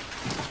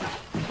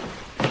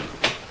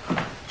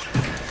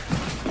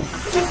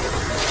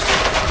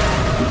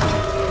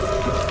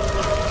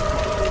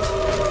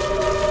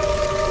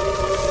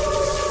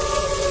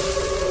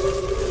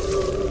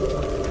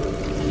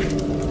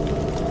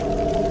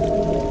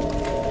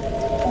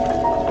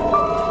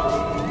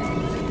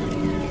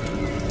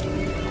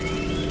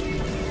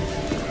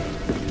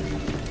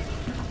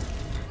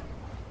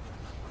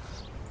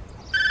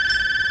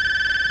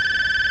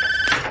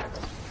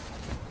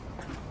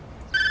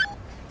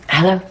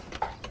 Hello?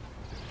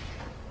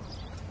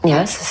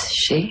 Yes, this is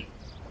she.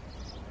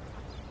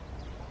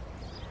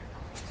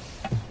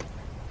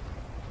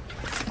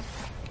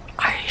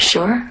 Are you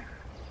sure?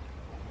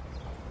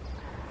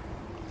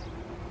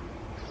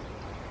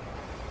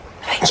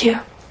 Thank you.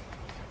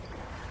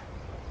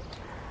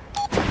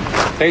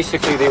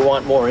 Basically, they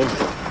want more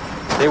input.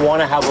 They want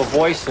to have a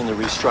voice in the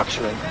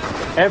restructuring.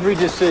 Every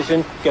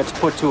decision gets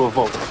put to a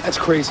vote. That's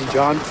crazy,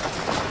 John.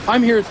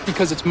 I'm here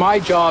because it's my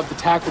job to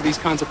tackle these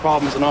kinds of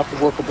problems and offer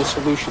workable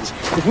solutions.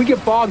 If we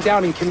get bogged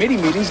down in committee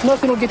meetings,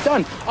 nothing will get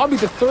done. I'll be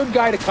the third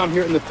guy to come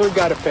here and the third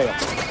guy to fail.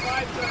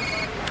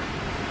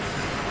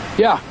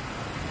 Yeah.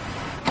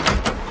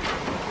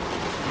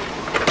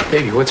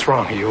 Baby, what's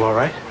wrong? Are you all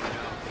right?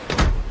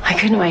 I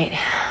couldn't wait.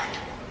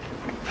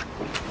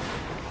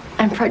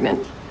 I'm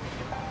pregnant.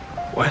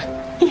 What?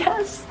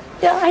 Yes.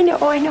 Yeah, I know.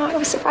 I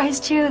was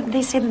surprised too.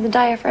 They say that the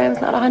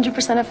diaphragm's not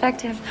 100%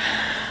 effective.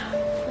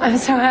 I'm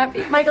so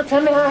happy. Michael,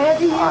 tell me how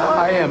happy you are.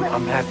 I am.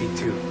 I'm happy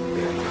too.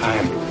 I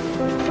am.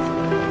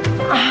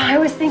 I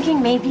was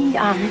thinking maybe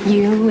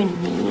you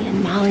and me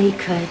and Molly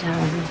could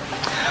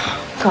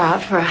go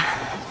out for a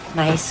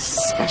nice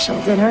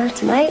special dinner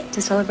tonight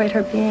to celebrate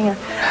her being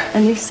a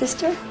new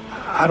sister.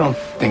 I don't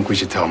think we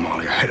should tell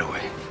Molly right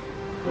away.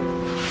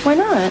 Why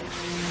not?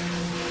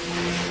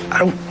 I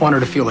don't want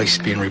her to feel like she's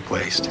being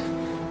replaced.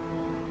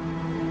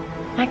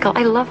 Michael,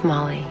 I love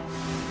Molly.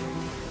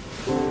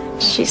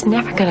 She's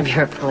never gonna be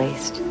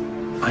replaced.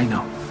 I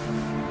know.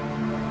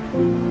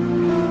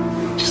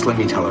 Just let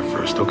me tell her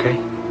first, okay?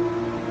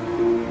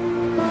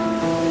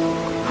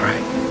 All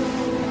right.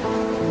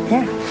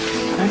 Yeah,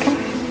 okay.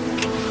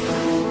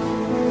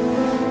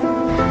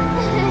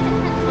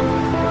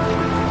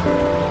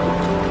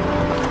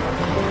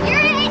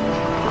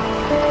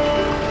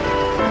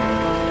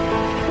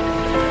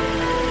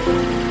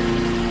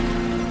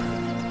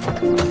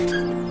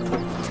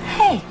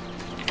 Hey.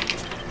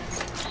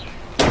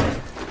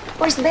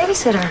 Where's the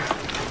babysitter?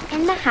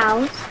 In the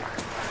house.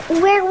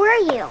 Where were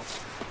you?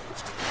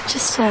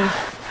 Just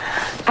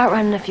out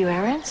running a few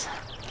errands.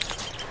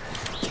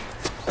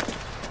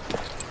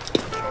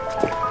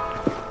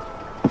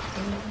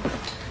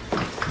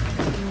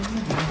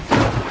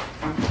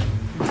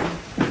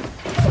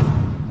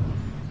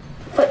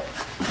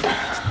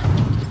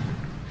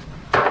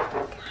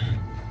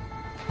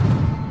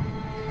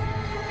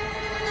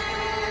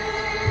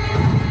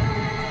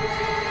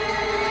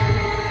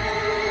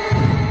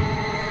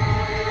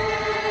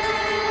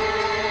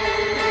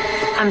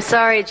 I'm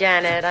sorry,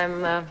 Janet.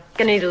 I'm gonna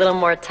need a little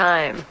more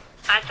time.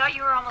 I thought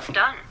you were almost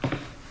done.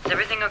 Is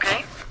everything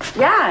okay?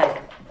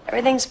 Yeah,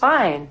 everything's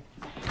fine.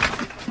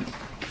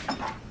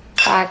 In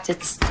fact,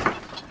 it's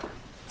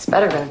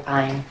better than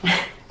fine.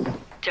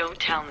 Don't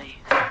tell me.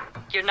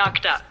 You're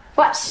knocked up.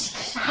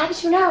 What? How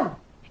did you know?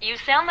 You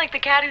sound like the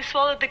cat who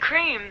swallowed the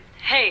cream.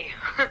 Hey,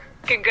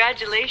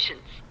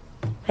 congratulations.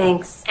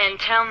 Thanks. And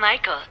tell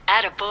Michael,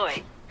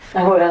 attaboy.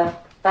 I will.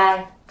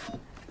 Bye.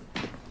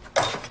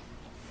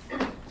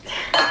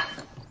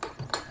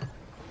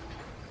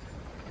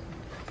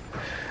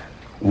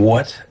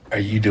 What are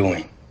you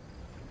doing?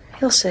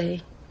 You'll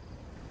see.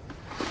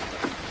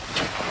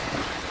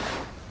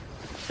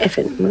 If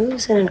it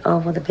moves in an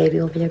oval, the baby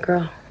will be a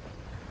girl.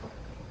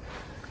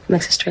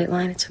 Makes a straight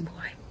line, it's a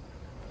boy.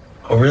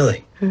 Oh,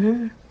 really?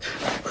 Mm-hmm.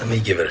 Let me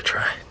give it a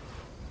try.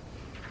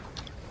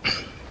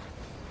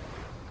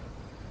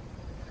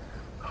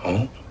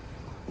 Oh,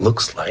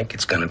 looks like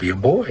it's gonna be a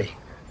boy.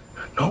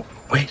 No,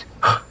 wait.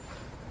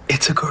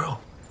 It's a girl.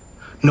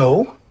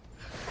 No.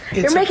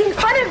 You're making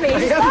fun of me.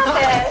 Stop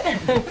it.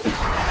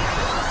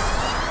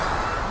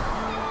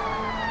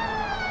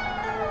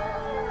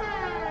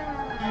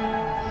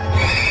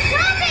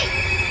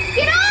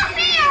 Get off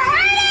me! You're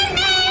hurting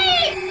me!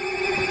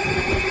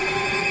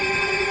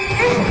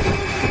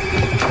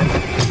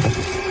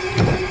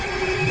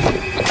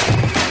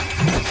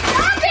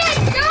 Stop it!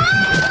 No!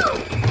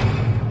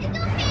 It's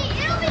okay.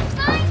 It'll be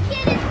fine,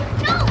 kid.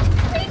 No!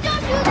 Please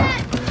don't do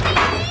that!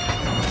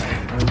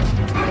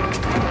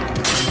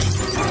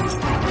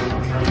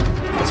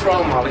 What's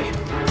wrong, Molly?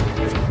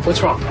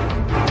 What's wrong?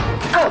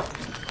 Oh,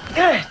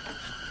 good.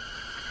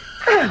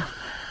 Oh.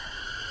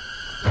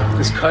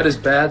 This cut is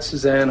bad,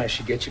 Suzanne. I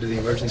should get you to the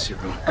emergency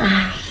room.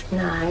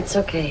 No, it's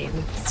okay.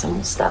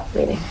 Someone stop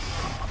bleeding.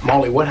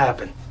 Molly, what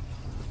happened?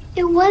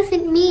 It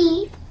wasn't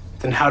me.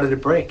 Then how did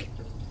it break?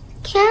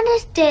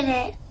 Candace did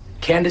it.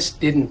 Candace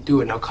didn't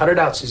do it. Now cut it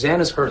out. Suzanne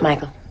is hurt.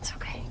 Michael, it's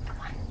okay. Come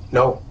on.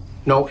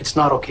 No, it's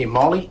not okay.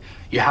 Molly,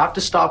 you have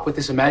to stop with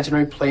this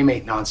imaginary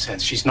playmate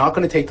nonsense. She's not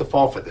going to take the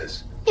fall for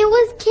this. It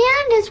was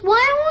Candace.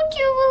 Why won't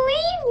you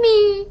believe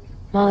me?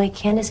 Molly,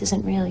 Candace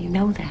isn't real. You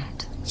know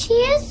that. She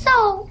is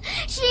so.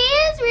 She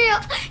is real.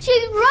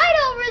 She's right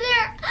over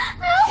there.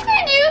 How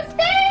can you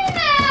say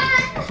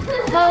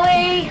that?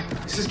 Molly!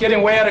 This is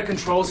getting way out of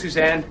control,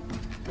 Suzanne.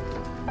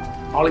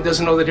 Molly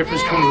doesn't know the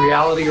difference between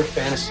reality or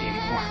fantasy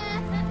anymore.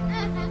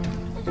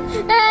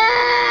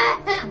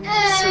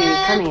 Sweetie,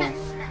 come here.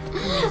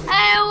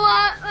 I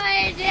want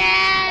my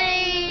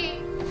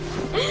daddy.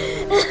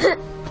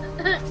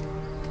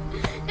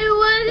 It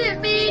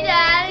wasn't me,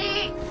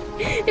 Daddy.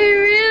 It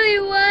really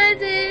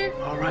wasn't.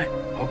 All right,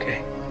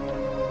 okay.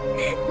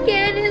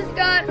 Candace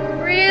got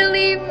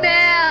really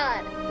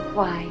mad.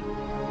 Why?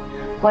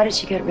 Why did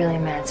she get really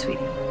mad, sweetie?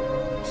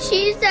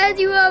 She says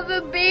you have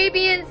a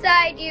baby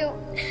inside you,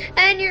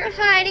 and you're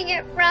hiding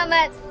it from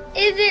us.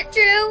 Is it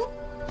true?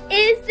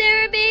 Is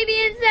there a baby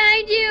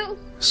inside you?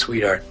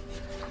 Sweetheart,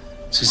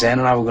 Suzanne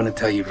and I were going to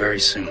tell you very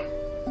soon.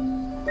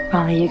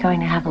 Molly, you're going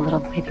to have a little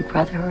baby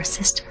brother or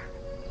sister.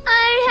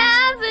 I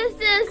have a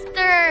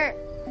sister.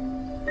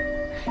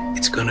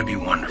 It's going to be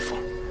wonderful.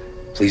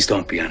 Please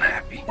don't be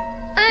unhappy.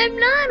 I'm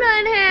not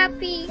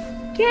unhappy.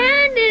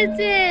 Candace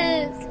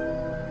is.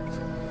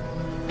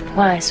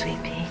 Why,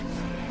 sweet pea?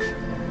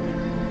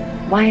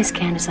 Why is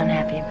Candace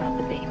unhappy about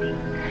the baby?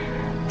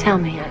 Tell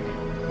me.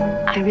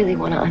 I really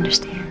want to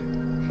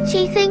understand.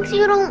 She thinks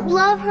you don't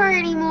love her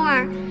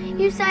anymore.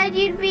 You said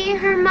you'd be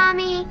her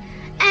mommy,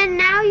 and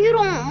now you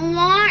don't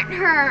want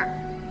her.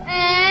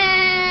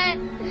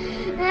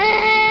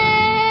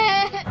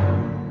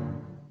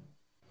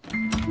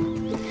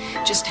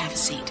 Just have a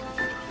seat.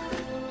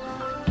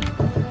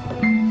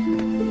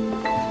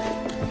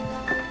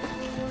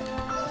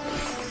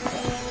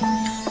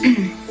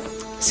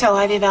 So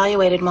I've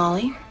evaluated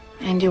Molly,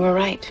 and you were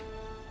right.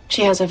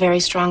 She has a very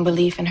strong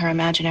belief in her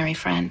imaginary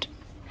friend.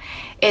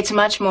 It's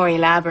much more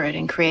elaborate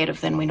and creative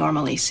than we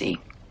normally see.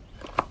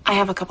 I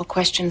have a couple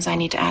questions I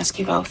need to ask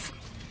you both.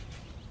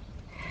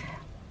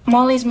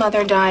 Molly's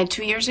mother died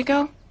 2 years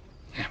ago?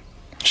 Yeah.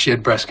 She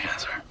had breast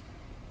cancer.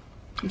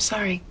 I'm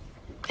sorry.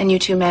 And you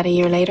two met a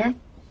year later?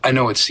 I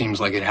know it seems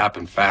like it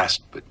happened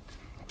fast, but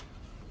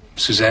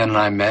Suzanne and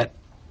I met,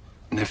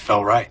 and it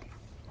felt right.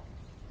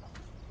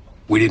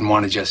 We didn't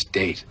want to just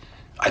date.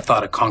 I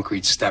thought a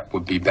concrete step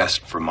would be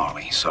best for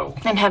Molly, so...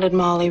 And how did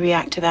Molly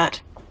react to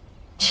that?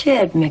 She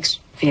had mixed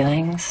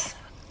feelings,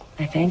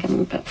 I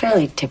think, but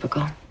fairly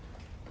typical.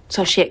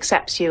 So she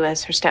accepts you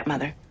as her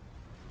stepmother?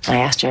 I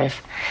asked her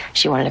if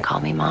she wanted to call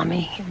me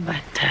Mommy,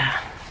 but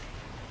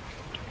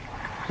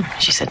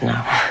she said no.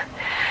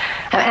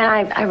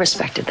 And I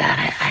respected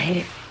that.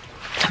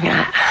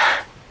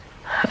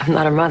 I'm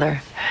not her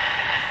mother.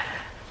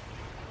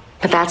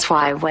 But that's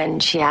why when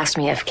she asked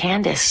me if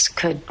Candace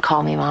could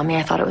call me Mommy,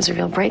 I thought it was a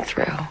real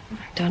breakthrough.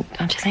 Don't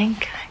you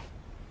think?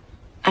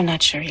 I'm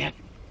not sure yet.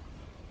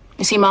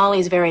 You see,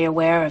 Molly's very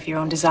aware of your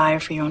own desire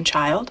for your own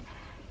child.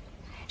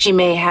 She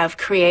may have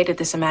created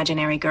this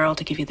imaginary girl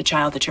to give you the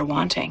child that you're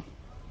wanting.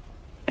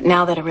 But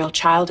now that a real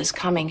child is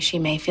coming, she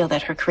may feel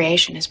that her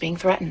creation is being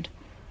threatened.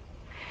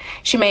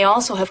 She may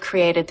also have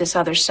created this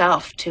other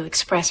self to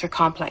express her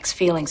complex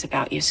feelings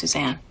about you,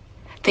 Suzanne.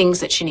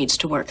 Things that she needs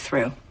to work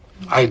through.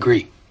 I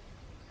agree.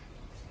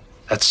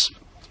 That's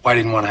why I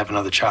didn't want to have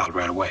another child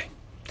right away.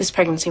 This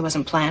pregnancy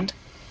wasn't planned?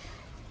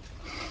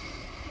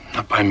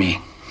 Not by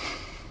me.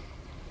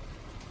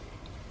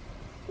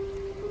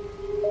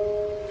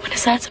 What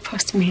is that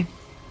supposed to mean?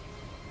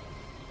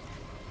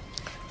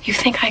 You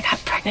think I got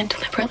pregnant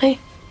deliberately?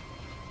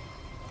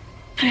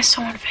 That is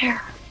so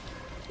unfair.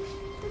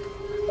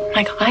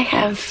 Like, I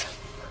have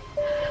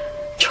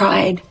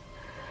tried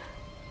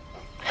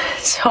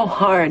so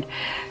hard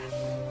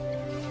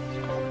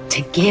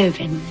to give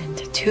and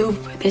to do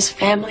for this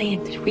family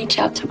and to reach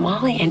out to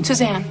Molly and...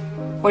 Suzanne,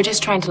 we're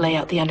just trying to lay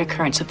out the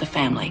undercurrents of the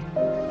family.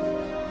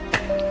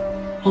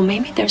 Well,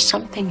 maybe there's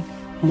something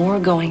more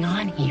going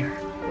on here.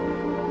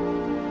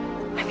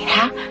 I mean,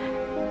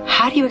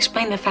 how do you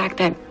explain the fact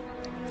that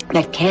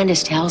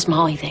Candace tells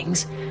Molly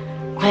things,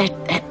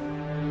 that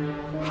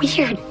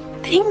weird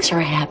things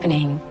are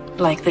happening?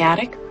 Like the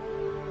attic?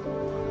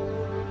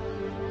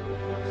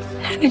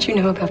 How did you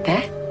know about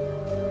that?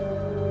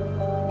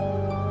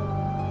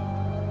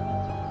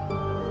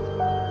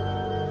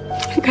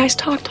 You guys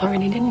talked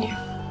already, didn't you?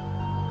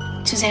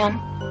 Suzanne,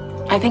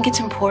 I think it's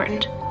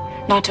important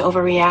not to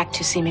overreact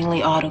to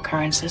seemingly odd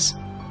occurrences.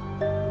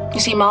 You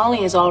see,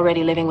 Molly is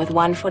already living with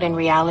one foot in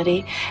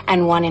reality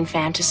and one in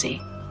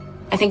fantasy.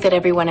 I think that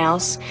everyone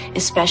else,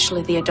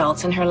 especially the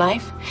adults in her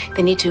life,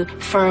 they need to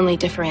firmly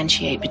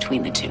differentiate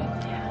between the two.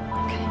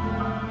 Yeah,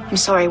 okay. I'm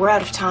sorry, we're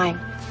out of time.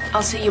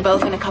 I'll see you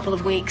both in a couple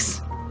of weeks.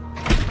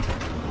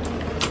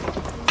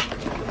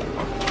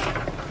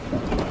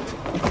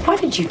 Why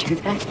did you do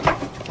that?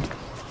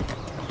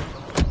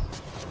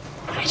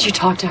 Why did you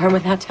talk to her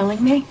without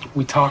telling me?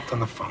 We talked on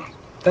the phone.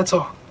 That's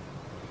all.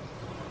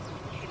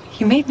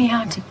 You made me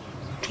out to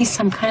be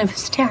some kind of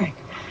hysteric.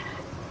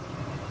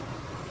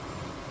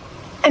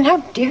 And how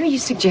dare you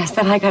suggest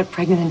that I got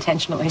pregnant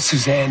intentionally?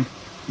 Suzanne,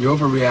 you're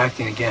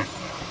overreacting again.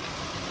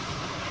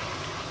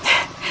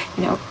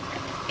 You know,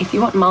 if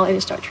you want Molly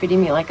to start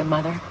treating me like a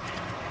mother,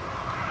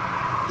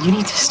 you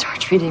need to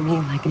start treating me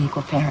like an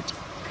equal parent.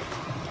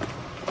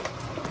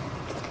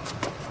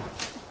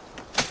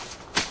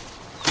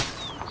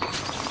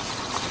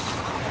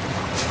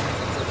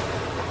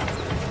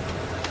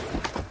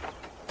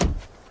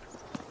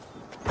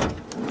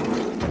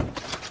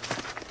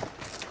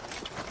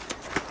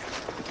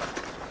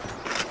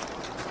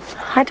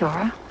 Hi,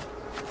 Dora.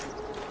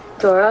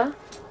 Dora?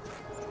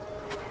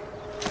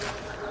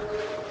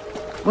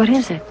 What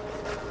is it?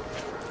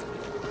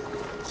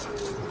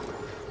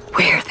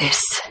 Wear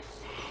this.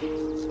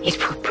 It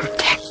will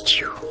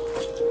protect you.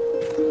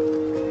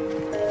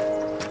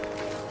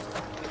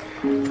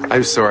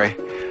 I'm sorry.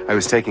 I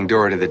was taking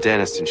Dora to the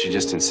dentist and she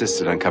just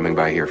insisted on coming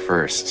by here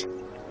first.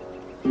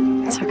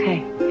 It's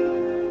okay.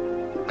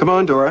 Come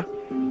on, Dora.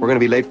 We're going to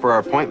be late for our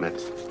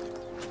appointment.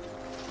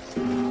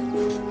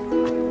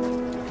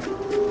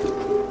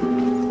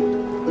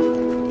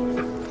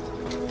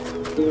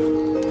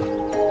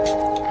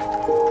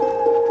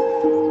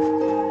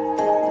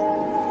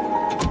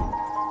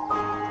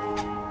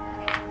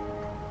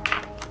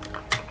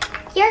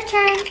 Your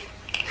turn.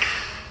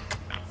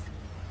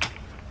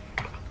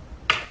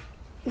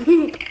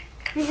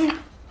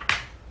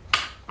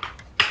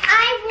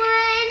 I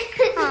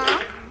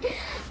won.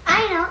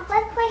 I know.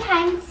 Let's play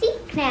hide and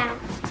seek now.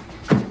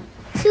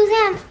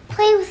 Suzanne,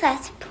 play with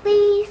us,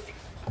 please.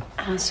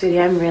 Oh, sweetie,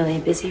 I'm really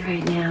busy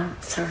right now.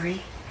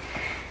 Sorry.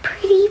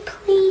 Pretty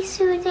please,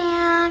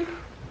 Suzanne.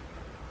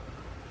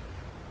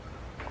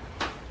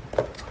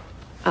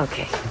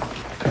 Okay.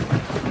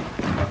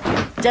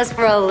 Just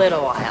for a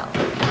little while.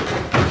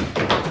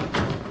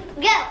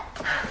 Go.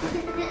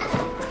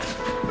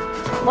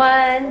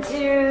 1,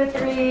 2,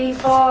 3,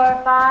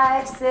 4,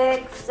 5,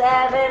 6,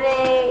 7,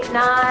 8,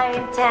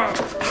 9, 10.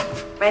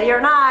 Ready or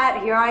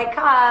not, here I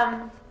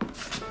come.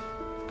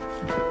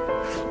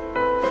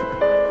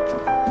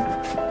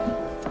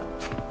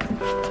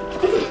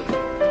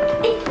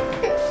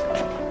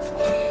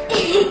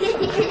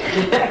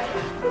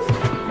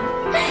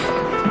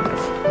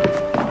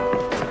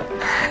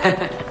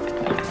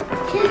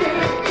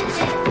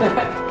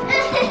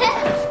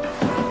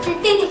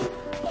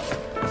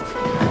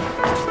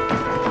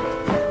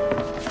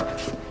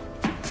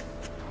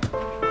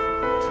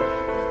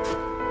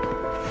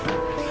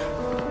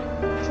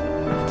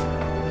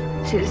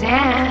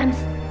 Suzanne.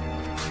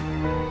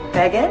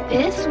 Megan?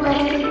 This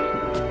way.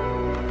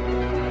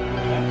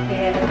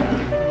 Yeah.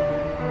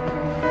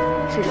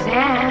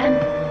 Suzanne.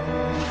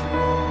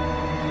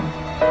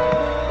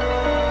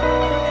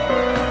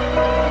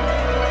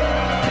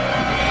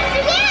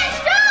 Suzanne,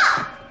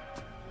 stop!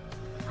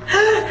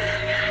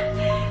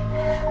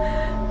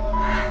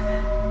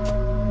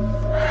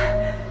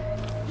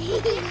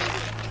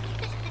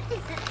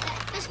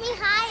 Push me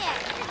higher.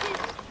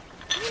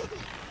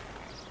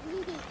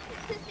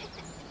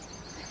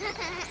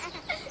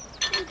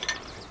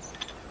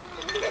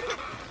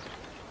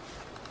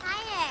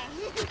 Higher.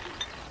 This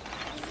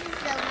is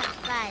so much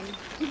fun.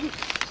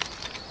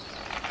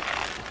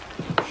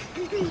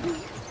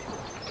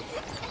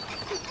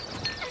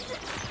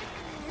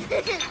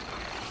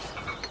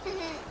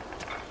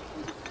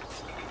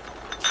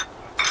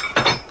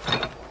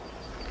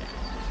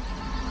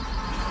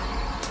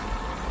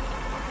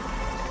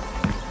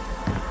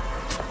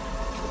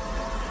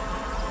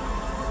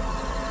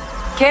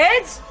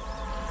 Kids?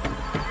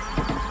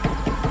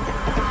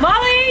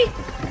 Molly?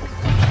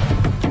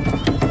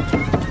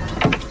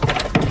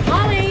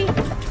 Molly?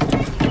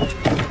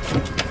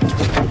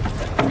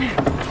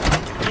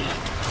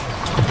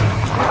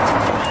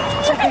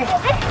 It's okay.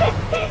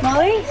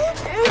 Molly?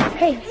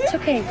 Hey, it's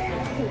okay.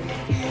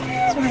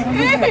 It's all right.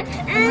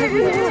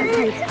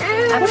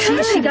 I'm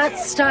here. She got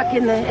stuck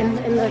in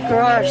the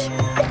garage.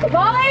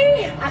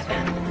 Molly?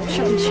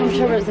 I'm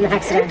sure it was an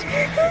accident.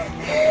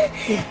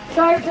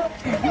 Sorry.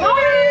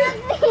 Molly!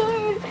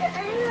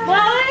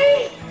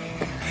 Molly!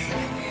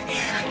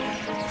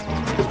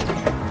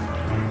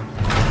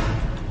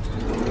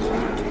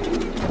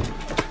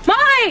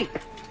 Molly!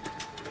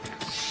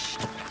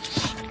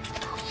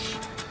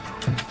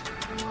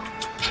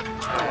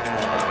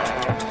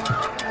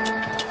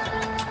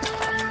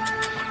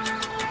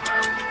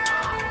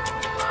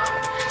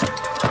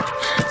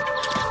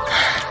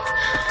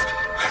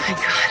 Oh my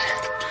God.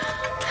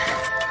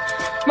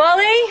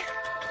 Molly?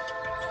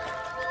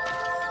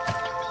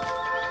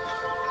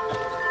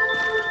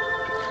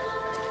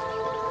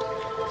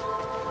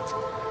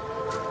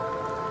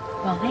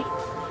 Molly?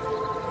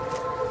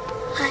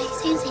 Hi,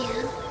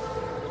 Suzanne.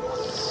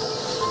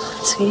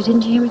 Sweetie,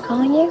 didn't you hear me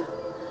calling you?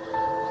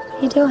 What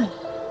are you doing?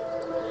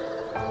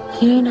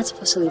 You know you're not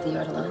supposed to leave the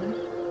yard alone.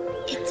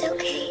 It's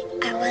okay.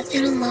 I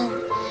wasn't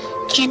alone.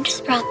 Candace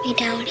brought me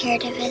down here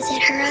to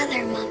visit her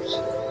other mommy.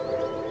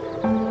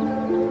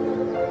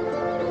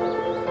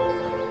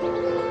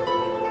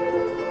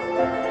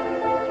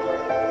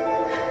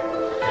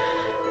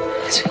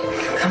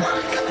 Sweetie, come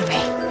on, come with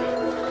me.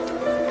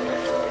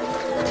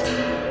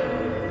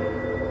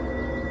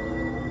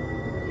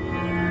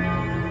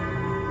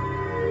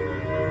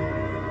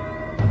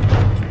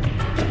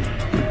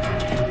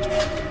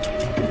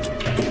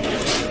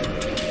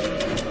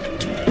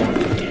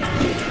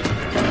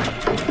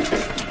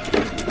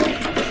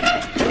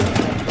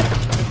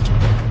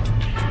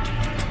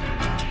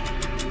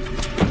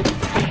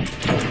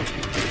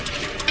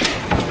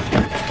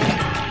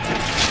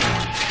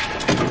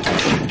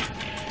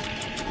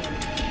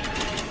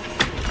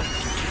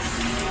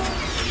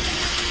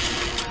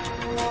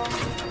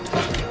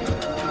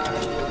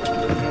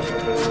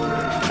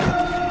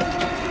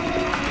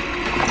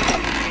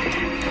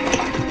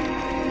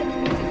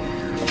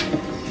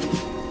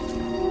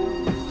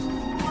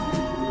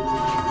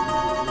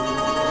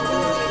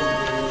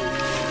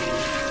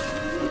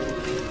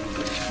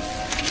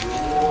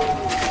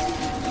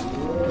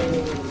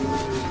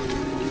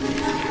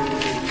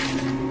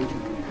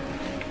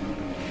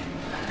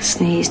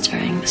 Sneezed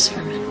during the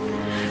sermon.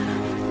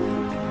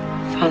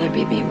 Father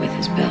beat me with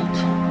his belt.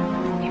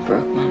 He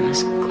broke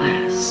Mama's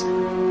glass.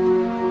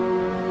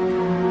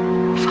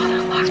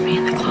 Father locked me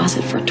in the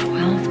closet for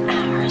 12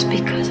 hours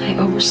because I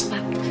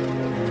overslept.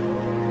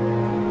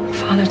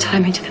 Father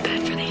tied me to the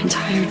bed for the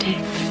entire day.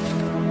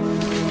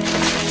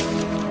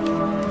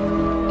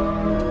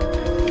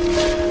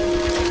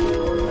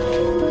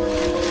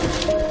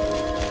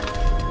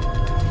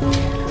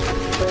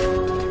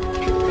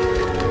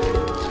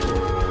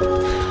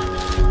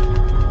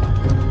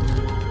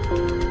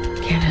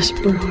 Candace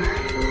Brewer.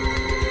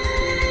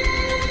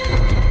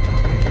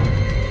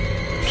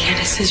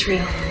 Candace is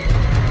real.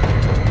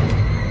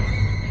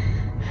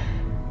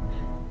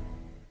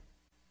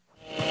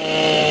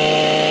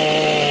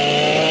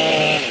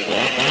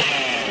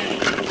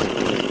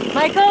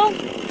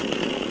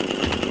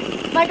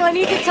 I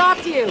need to talk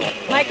to you.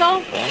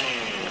 Michael?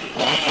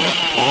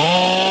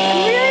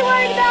 I'm really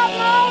worried about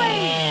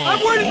Molly. I'm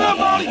worried about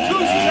Molly too,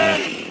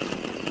 Suzanne.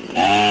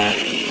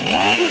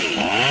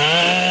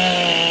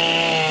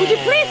 Would you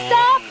please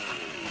stop?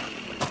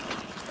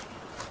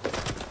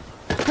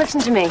 Listen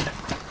to me.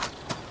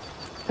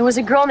 There was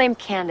a girl named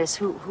Candace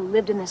who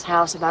lived in this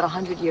house about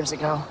 100 years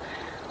ago.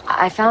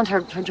 I found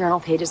her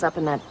journal pages up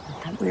in that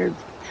weird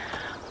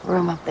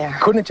room up there.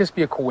 Couldn't it just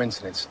be a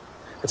coincidence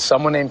that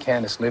someone named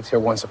Candace lived here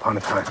once upon a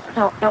time?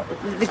 No.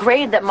 The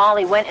grave that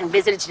Molly went and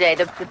visited today,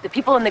 the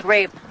people in the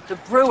grave, the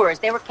Brewers,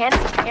 they were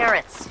Candace's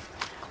parents.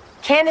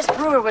 Candace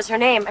Brewer was her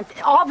name.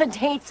 All the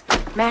dates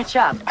match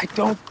up. I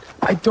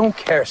don't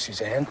care,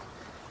 Suzanne.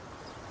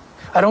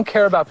 I don't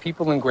care about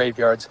people in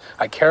graveyards.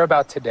 I care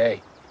about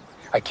today.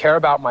 I care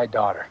about my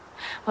daughter.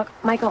 Look,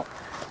 Michael,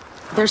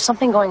 there's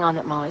something going on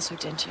that Molly's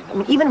hooked into. I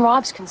mean, even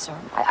Rob's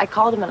concerned. I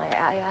called him and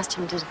I asked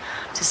him to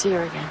see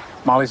her again.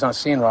 Molly's not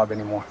seeing Rob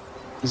anymore.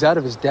 He's out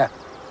of his depth.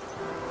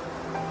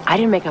 I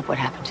didn't make up what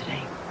happened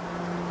today.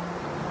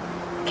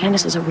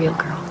 Candace is a real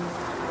girl.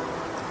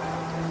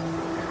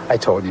 I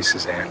told you,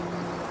 Suzanne.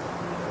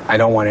 I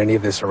don't want any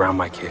of this around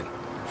my kid.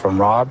 From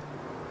Rob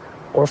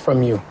or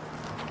from you.